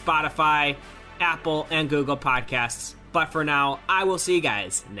on Spotify, Apple, and Google Podcasts. But for now, I will see you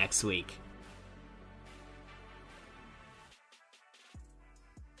guys next week.